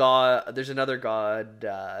there's another god.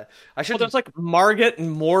 There's like Margit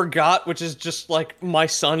and Morgott, which is just like my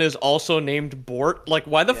son is also named Bort. Like,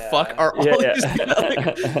 why the fuck are all these?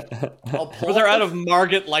 Were they out of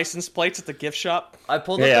Margit license plates at the gift shop? I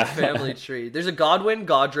pulled up the family tree. There's a Godwyn,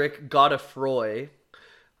 Godric, Godfroy.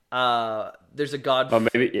 There's a God. Oh,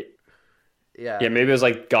 maybe. Yeah, maybe it was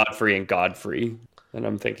like Godfrey and Godfrey that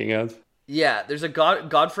I'm thinking of. Yeah, there's a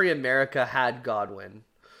Godfrey in Marika had Godwyn.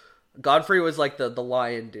 Godfrey was like the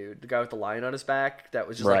lion dude, the guy with the lion on his back that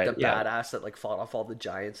was just like the badass that like fought off all the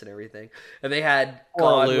giants and everything. And they had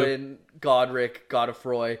Godwyn, Godric,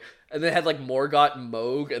 Godfroy, and they had like Morgott and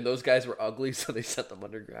Moog, and those guys were ugly, so they sent them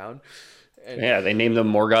underground. And they named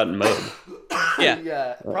them Morgott and Moog.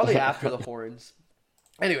 yeah, probably after the horns.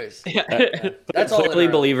 Anyways, that's all. Clearly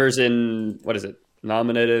believers in what is it,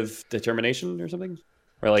 nominative determination or something,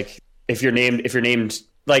 or like if you're named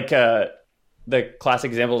like the classic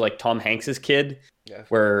example is like Tom Hanks's kid,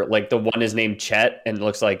 where like the one is named Chet and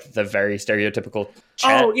looks like the very stereotypical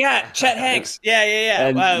Chet. Oh yeah, Chet Hanks. Yeah.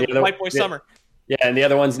 And White Boy Summer. Yeah, and the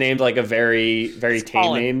other one's named like a very very tame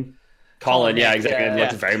Colin. name. Colin, yeah, exactly. It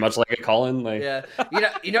looks very much like a Colin. Like,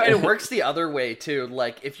 you know, it works the other way too.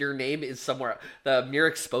 Like, if your name is somewhere, the mere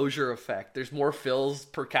exposure effect. There's more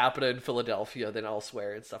Phils per capita in Philadelphia than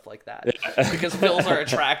elsewhere and stuff like that. Because Phils are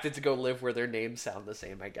attracted to go live where their names sound the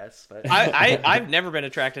same, I guess. But I've never been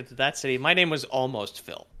attracted to that city. My name was almost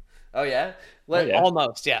Phil. Oh yeah,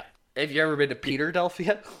 Almost, yeah. Have you ever been to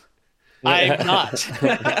Peterdelphia? I've not.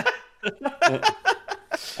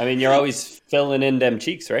 I mean, you're always filling in them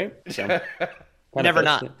cheeks, right? So, never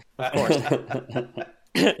not, of course.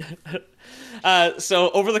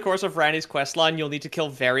 So over the course of Ranni's questline, you'll need to kill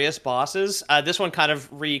various bosses. This one kind of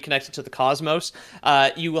reconnected to the cosmos.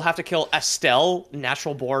 You will have to kill Estelle,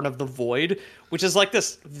 natural born of the void, which is like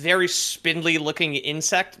this very spindly looking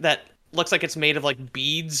insect that looks like it's made of like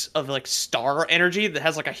beads of like star energy that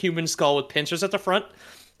has like a human skull with pincers at the front.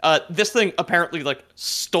 This thing apparently like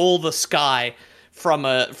stole the sky from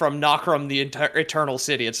Nokrum, the Eternal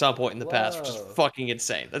City, at some point in the past, which is fucking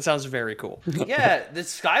insane. That sounds very cool. Yeah, the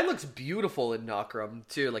sky looks beautiful in Nokrum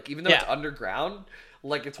too. Like, even though it's underground,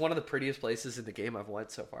 like it's one of the prettiest places in the game I've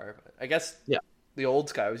went so far. I guess the old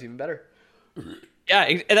sky was even better. Yeah,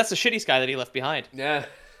 and that's the shitty sky that he left behind. Yeah.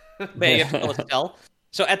 But you have to kill Estelle.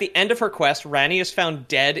 So at the end of her quest, Ranni is found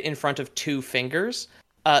dead in front of 2 fingers.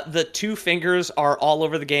 The 2 fingers are all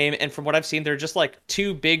over the game, and from what I've seen, they're just like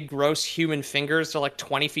 2 big, gross human fingers. They're like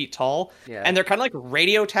 20 feet tall, and they're kind of like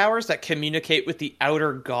radio towers that communicate with the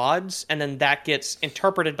outer gods, and then that gets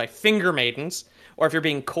interpreted by finger maidens, or if you're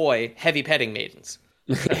being coy, heavy petting maidens.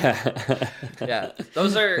 Yeah,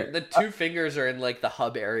 those are the two fingers are in like the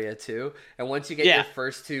hub area too. And once you get your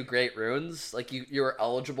first two great runes, like you're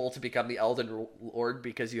eligible to become the Elden Lord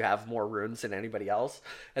because you have more runes than anybody else.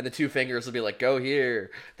 And the two fingers will be like, go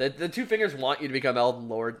here. The two fingers want you to become Elden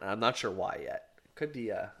Lord. I'm not sure why yet. Could be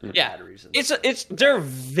a bad reason. They're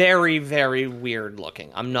very, very weird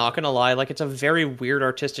looking. I'm not gonna lie, like it's a very weird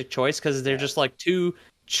artistic choice because they're just like two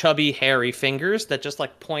chubby, hairy fingers that just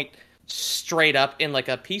like point straight up in like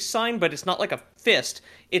a peace sign, but it's not like a fist.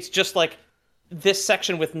 It's just like this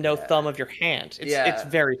section with no thumb of your hand. It's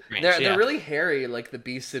very strange. They're really hairy, like the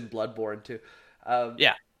beasts in Bloodborne too.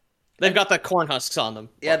 They've got the corn husks on them.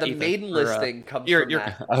 Yeah, the maiden listing comes from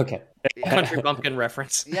that. Okay. Country bumpkin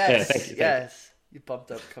reference. Yes, yes. You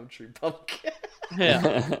bumped up country bumpkin.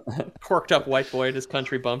 Yeah. Corked up white boy in his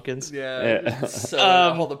country bumpkins. Yeah. So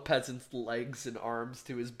all the peasants' legs and arms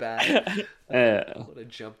to his back. What a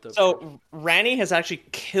jumped up. So Ranni has actually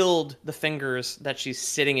killed the fingers that she's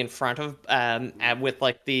sitting in front of, and with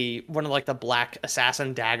like one of like the black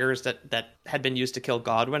assassin daggers that had been used to kill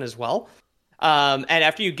Godwyn as well. And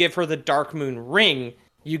after you give her the Dark Moon ring,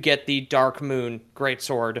 you get the Dark Moon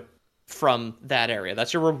greatsword from that area.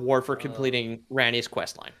 That's your reward for completing Ranni's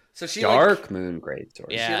questline. So she Dark Moon greatsword.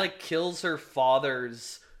 Yeah. She like kills her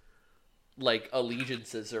father's like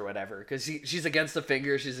allegiances or whatever because she's against the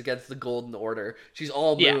fingers. She's against the Golden Order. She's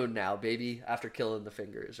all moon now, baby. After killing the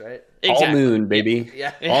fingers, right? Exactly. All moon, baby.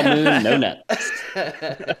 Yeah. All moon, no nuts.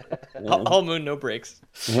 All moon, no breaks.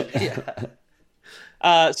 Yeah.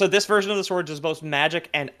 So this version of the sword does both magic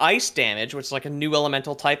and ice damage, which is like a new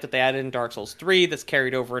elemental type that they added in Dark Souls 3 that's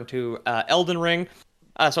carried over into Elden Ring.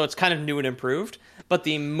 So it's kind of new and improved. But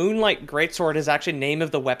the Moonlight Greatsword is actually name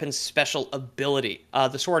of the weapon's special ability.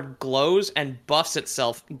 The sword glows and buffs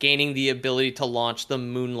itself, gaining the ability to launch the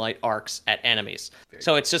Moonlight Arcs at enemies.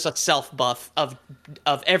 So it's just a self-buff of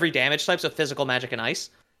every damage type, so physical, magic, and ice.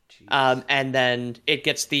 And then it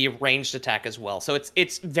gets the ranged attack as well. So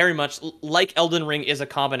it's very much like Elden Ring is a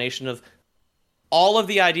combination of all of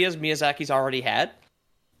the ideas Miyazaki's already had.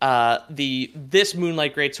 This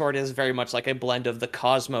Moonlight Greatsword is very much like a blend of the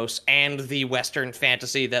cosmos and the Western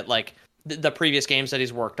fantasy that like the previous games that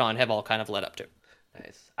he's worked on have all kind of led up to.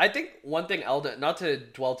 Nice. I think one thing not to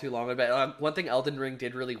dwell too long about it, one thing Elden Ring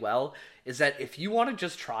did really well is that if you want to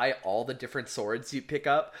just try all the different swords you pick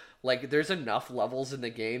up, like there's enough levels in the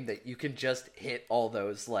game that you can just hit all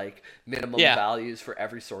those like minimum values for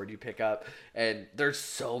every sword you pick up, and there's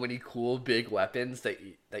so many cool big weapons that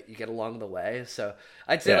you get along the way. So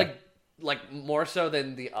I'd say like more so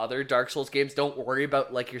than the other Dark Souls games, don't worry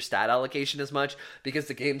about like your stat allocation as much because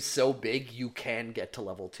the game's so big you can get to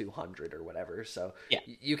level 200 or whatever. So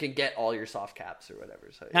you can get all your soft caps or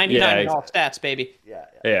whatever. So 99 in all stats, baby.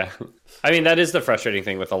 Yeah. I mean, that is the frustrating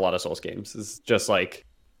thing with a lot of Souls games. Is just like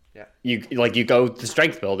you go the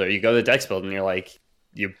strength builder, you go the dex build, and you're like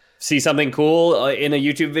you see something cool in a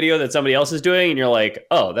YouTube video that somebody else is doing, and you're like,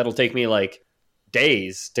 oh, that'll take me like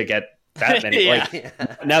days to get that many.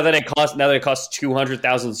 Now that it costs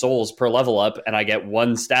 200,000 souls per level up, and I get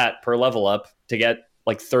one stat per level up to get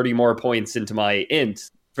like 30 more points into my int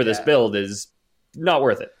for this build is not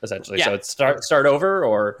worth it essentially. So it's start over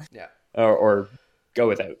or go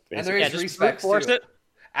without. Basically. And there is respects too.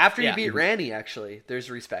 After you beat Ranni, actually, there's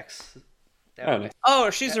respects.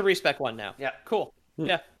 She's a respec one now. Yeah, cool.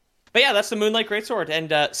 Yeah. But yeah, that's the Moonlight Greatsword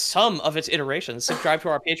and some of its iterations. Subscribe to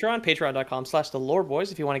our Patreon,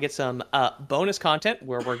 patreon.com/theloreboys if you want to get some bonus content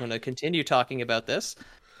where we're going to continue talking about this.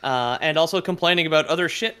 And also complaining about other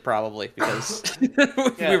shit, probably, because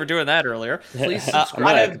we were doing that earlier. Please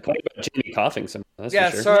subscribe. Complain about Jamie coughing some. That's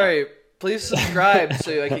for sure. Sorry. Please subscribe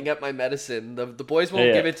so I can get my medicine. The boys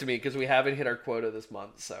won't give it to me because we haven't hit our quota this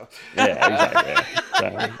month. So exactly.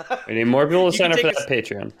 So, we need more people to sign up for that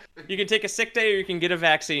Patreon. You can take a sick day or you can get a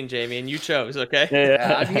vaccine, Jamie, and you chose. Okay.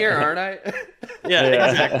 Yeah, I'm here, aren't I?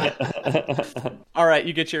 Exactly. All right,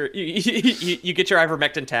 you get your you get your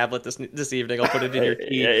ivermectin tablet this evening. I'll put it in your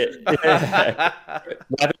tea. Wrap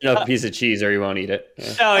it in a piece of cheese or you won't eat it.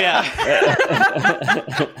 Oh yeah.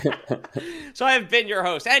 So I have been your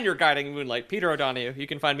host and your guiding moonlight, Peter O'Donoghue. You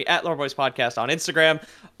can find me at Loreboys Podcast on Instagram,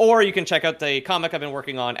 or you can check out the comic I've been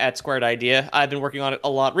working on at Squared Idea. I've been working on it a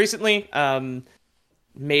lot recently.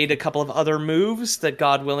 Made a couple of other moves that,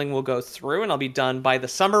 God willing, will go through, and I'll be done by the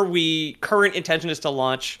summer. Current intention is to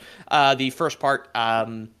launch the first part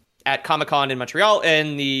at Comic-Con in Montreal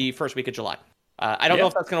in the first week of July. I don't know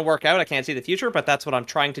if that's going to work out. I can't see the future, but that's what I'm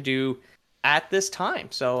trying to do at this time.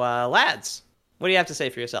 So, lads, what do you have to say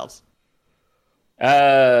for yourselves?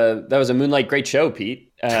 That was a Moonlight great show,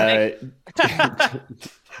 Pete. Jamie,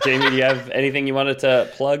 do you have anything you wanted to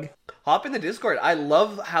plug? hop in the Discord. I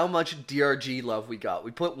love how much DRG love we got.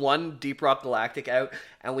 We put one Deep Rock Galactic out,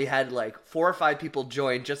 and we had like 4 or 5 people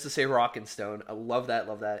join just to say Rock and Stone. I love that.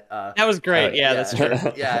 That was great. Yeah, that's true.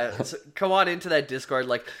 Yeah, so come on into that Discord.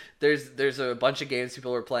 Like, there's a bunch of games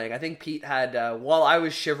people were playing. I think Pete had, while I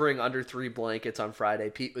was shivering under 3 blankets on Friday,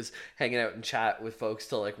 Pete was hanging out in chat with folks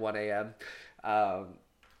till like 1 a.m.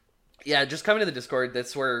 Yeah, just come into the Discord.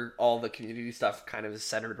 That's where all the community stuff kind of is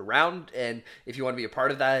centered around. And if you want to be a part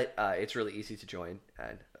of that, it's really easy to join.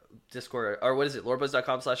 And Discord, or what is it,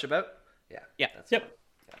 lorebuzz.com/about? Yeah. That's Yep.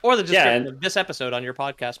 Or the description of this episode on your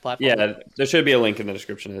podcast platform. Yeah, there should be a link in the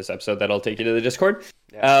description of this episode that'll take you to the Discord.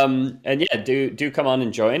 Yeah. And yeah, do come on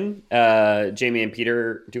and join. Jamie and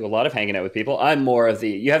Peter do a lot of hanging out with people. I'm more of the,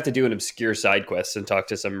 you have to do an obscure side quest and talk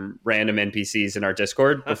to some random NPCs in our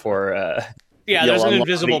Discord before... yeah, there's an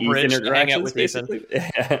invisible bridge to hang out with Ethan.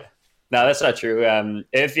 No, that's not true.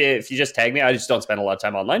 If you just tag me, I just don't spend a lot of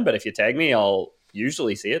time online, but if you tag me, I'll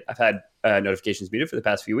usually see it. I've had notifications muted for the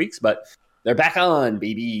past few weeks, but they're back on,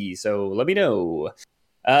 baby. So let me know.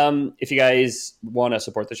 If you guys want to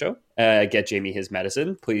support the show, get Jamie his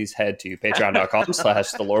medicine, please head to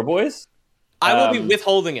patreon.com/theloreboys. I will be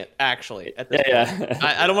withholding it, actually. At this point.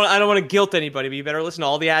 I don't want to guilt anybody, but you better listen to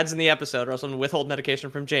all the ads in the episode, or else I'm going to withhold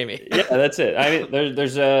medication from Jamie. Yeah, that's it. I mean,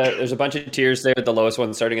 there's a bunch of tiers there. The lowest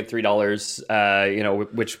one starting at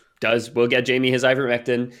 $3. Which will get Jamie his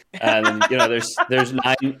ivermectin. And there's $9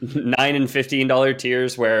 and $15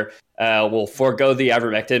 tiers where we'll forego the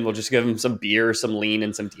ivermectin. We'll just give him some beer, some lean,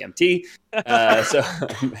 and some DMT. So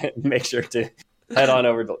make sure to head on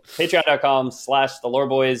over to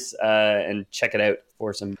patreon.com/theloreboys and check it out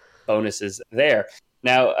for some bonuses there.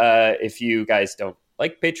 Now, if you guys don't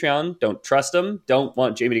like Patreon, don't trust them, don't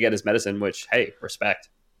want Jamie to get his medicine, which, hey, respect.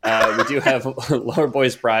 We do have Lore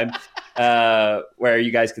Boys Prime, where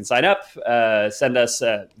you guys can sign up, send us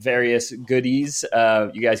various goodies.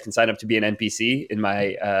 You guys can sign up to be an NPC in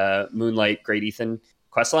my Moonlight Great Ethan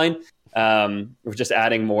questline. We're just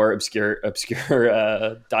adding more obscure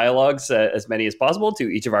dialogues, as many as possible, to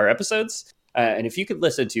each of our episodes. And if you could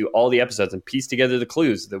listen to all the episodes and piece together the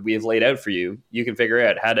clues that we have laid out for you, you can figure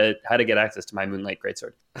out how to get access to my Moonlight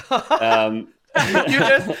Greatsword. You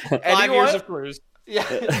just 5 years of clues. Yeah,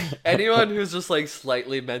 anyone who's just like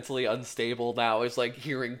slightly mentally unstable now is like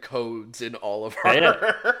hearing codes in all of our.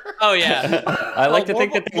 Yeah. Oh yeah, I like to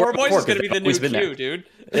think that Lore Boys is going to be the new Q, dude.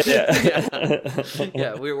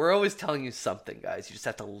 Yeah, we're always telling you something, guys. You just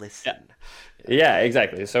have to listen. Yeah,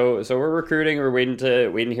 exactly. So we're recruiting. We're waiting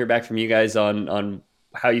to hear back from you guys on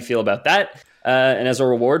how you feel about that. And as a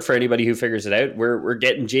reward for anybody who figures it out, we're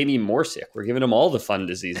getting Jamie more sick. We're giving him all the fun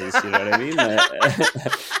diseases. You know what I mean?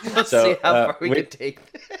 Let's see how far we can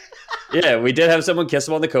take this. Yeah, we did have someone kiss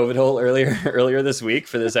him on the COVID hole earlier this week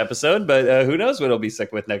for this episode, but who knows what he'll be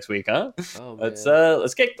sick with next week, huh? Oh, let's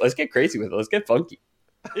get crazy with it. Let's get funky.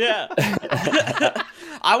 Yeah.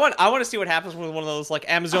 I want to see what happens with one of those like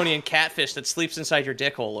Amazonian catfish that sleeps inside your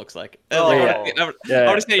dick hole. Looks like. I want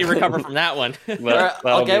to see how you recover from that one. Well,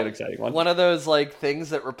 that'll be an exciting one. One of those like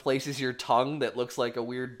things that replaces your tongue that looks like a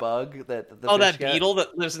weird bug that that beetle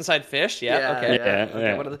that lives inside fish. Yeah. Okay.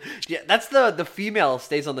 Yeah. One of that's the female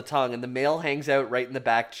stays on the tongue and the male hangs out right in the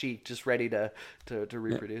back cheek, just ready to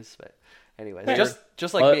reproduce. But anyway,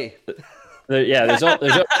 just like me. There's only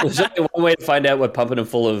one way to find out what pumping them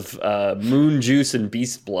full of moon juice and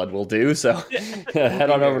beast blood will do. So head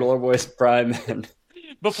on over to Lore Boys Prime.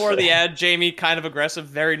 Before the ad, Jamie, kind of aggressive,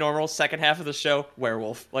 very normal. Second half of the show,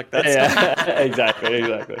 werewolf. Like that. Yeah, exactly.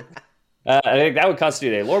 I think that would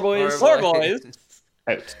constitute a Lore Boys. Lore Boys.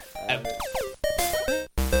 Out.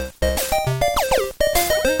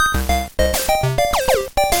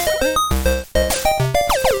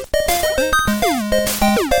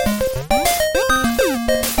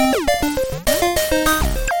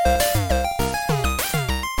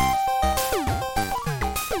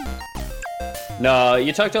 No,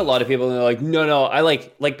 you talk to a lot of people and they're like, no, I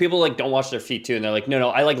like people like don't wash their feet too. And they're like, no,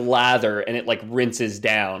 I like lather and it like rinses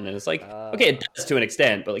down. And it's like, okay, it does to an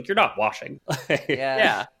extent, but like you're not washing.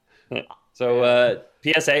 Yeah. So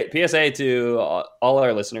PSA to all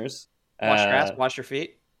our listeners. Wash your ass, wash your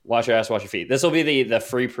feet. Wash your ass, wash your feet. This will be the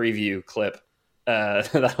free preview clip.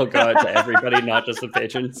 That'll go out to everybody, not just the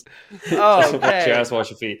patrons. Oh, okay. Wash your ass, wash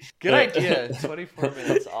your feet. Good idea. 24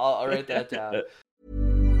 minutes. I'll write that down.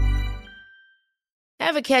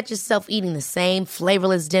 Ever catch yourself eating the same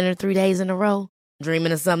flavorless dinner 3 days in a row?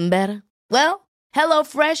 Dreaming of something better? Well,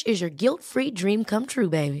 HelloFresh is your guilt-free dream come true,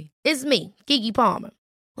 baby. It's me, Keke Palmer.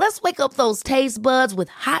 Let's wake up those taste buds with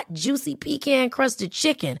hot, juicy pecan-crusted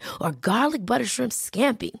chicken or garlic butter shrimp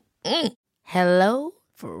scampi. Hello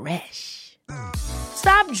Fresh.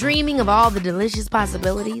 Stop dreaming of all the delicious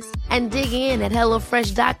possibilities and dig in at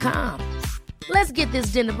HelloFresh.com. Let's get this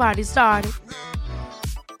dinner party started.